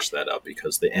can finish that up,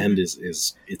 because the end is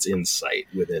it's in sight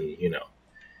within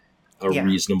a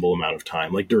reasonable amount of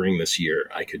time. Like during this year,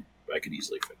 I could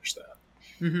easily finish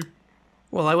that.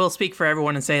 Well, I will speak for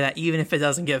everyone and say that even if it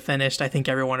doesn't get finished, I think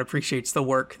everyone appreciates the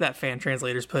work that fan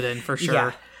translators put in for sure.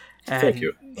 Yeah. And, thank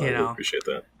you. I really appreciate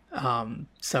that.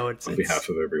 So it's on behalf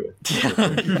of everyone.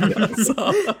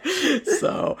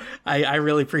 So I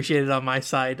really appreciate it on my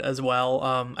side as well.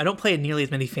 I don't play nearly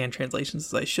as many fan translations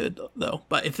as I should though,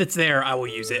 but if it's there, I will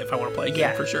use it if I want to play a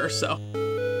game for sure. So.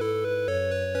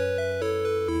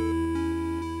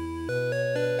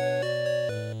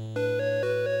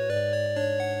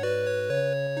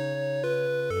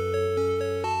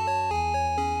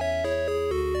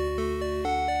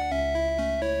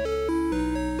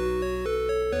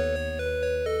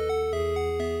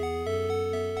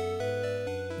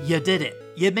 You did it.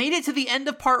 You made it to the end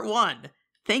of part 1.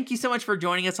 Thank you so much for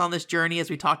joining us on this journey as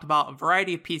we talked about a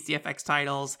variety of PCFX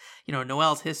titles,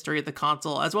 Noel's history of the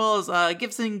console, as well as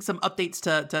giving some updates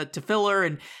to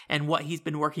Filler and what he's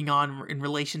been working on in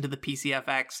relation to the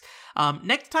PCFX.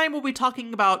 Next time we'll be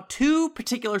talking about 2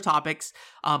 particular topics.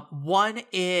 One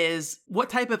is what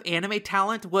type of anime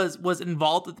talent was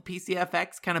involved with the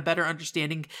PCFX, kind of better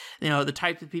understanding, the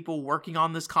types of people working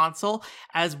on this console,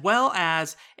 as well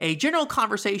as a general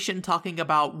conversation talking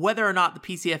about whether or not the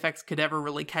PCFX could ever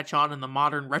really catch on in the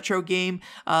modern retro game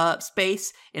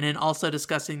space, and then also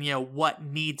discussing, what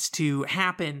needs to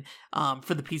happen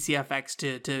for the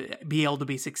PCFX to be able to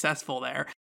be successful there.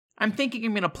 I'm thinking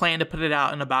I'm going to plan to put it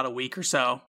out in about a week or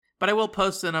so, but I will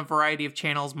post in a variety of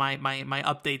channels my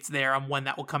updates there on when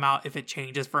that will come out if it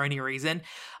changes for any reason.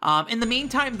 In the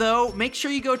meantime, though, make sure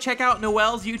you go check out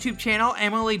Noel's YouTube channel,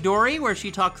 Emily Dory, where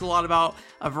she talks a lot about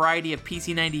a variety of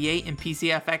PC98 and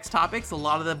PCFX topics, a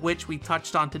lot of which we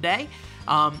touched on today.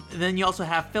 Then you also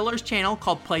have Filler's channel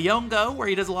called Playongo, where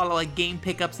he does a lot of game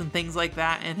pickups and things like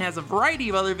that, and has a variety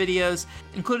of other videos,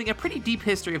 including a pretty deep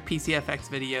history of PCFX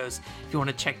videos, if you want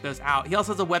to check those out. He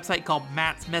also has a website called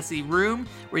Matt's Messy Room,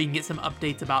 where you can get some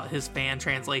updates about his fan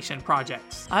translation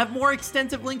projects. I have more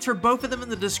extensive links for both of them in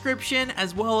the description,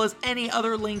 as well as any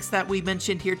other links that we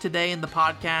mentioned here today in the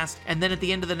podcast, and then at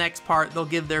the end of the next part, they'll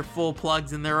give their full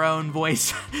plugs in their own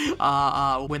voice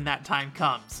when that time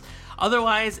comes.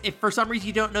 Otherwise, if for some reason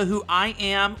you don't know who I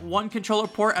am, One Controller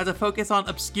Port has a focus on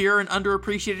obscure and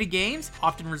underappreciated games,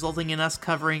 often resulting in us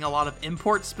covering a lot of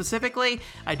imports specifically.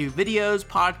 I do videos,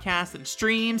 podcasts, and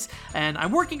streams, and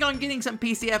I'm working on getting some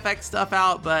PCFX stuff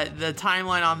out, but the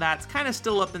timeline on that's kind of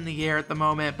still up in the air at the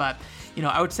moment, but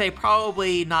I would say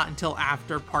probably not until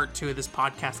after part 2 of this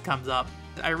podcast comes up.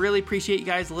 I really appreciate you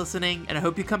guys listening, and I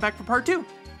hope you come back for part 2.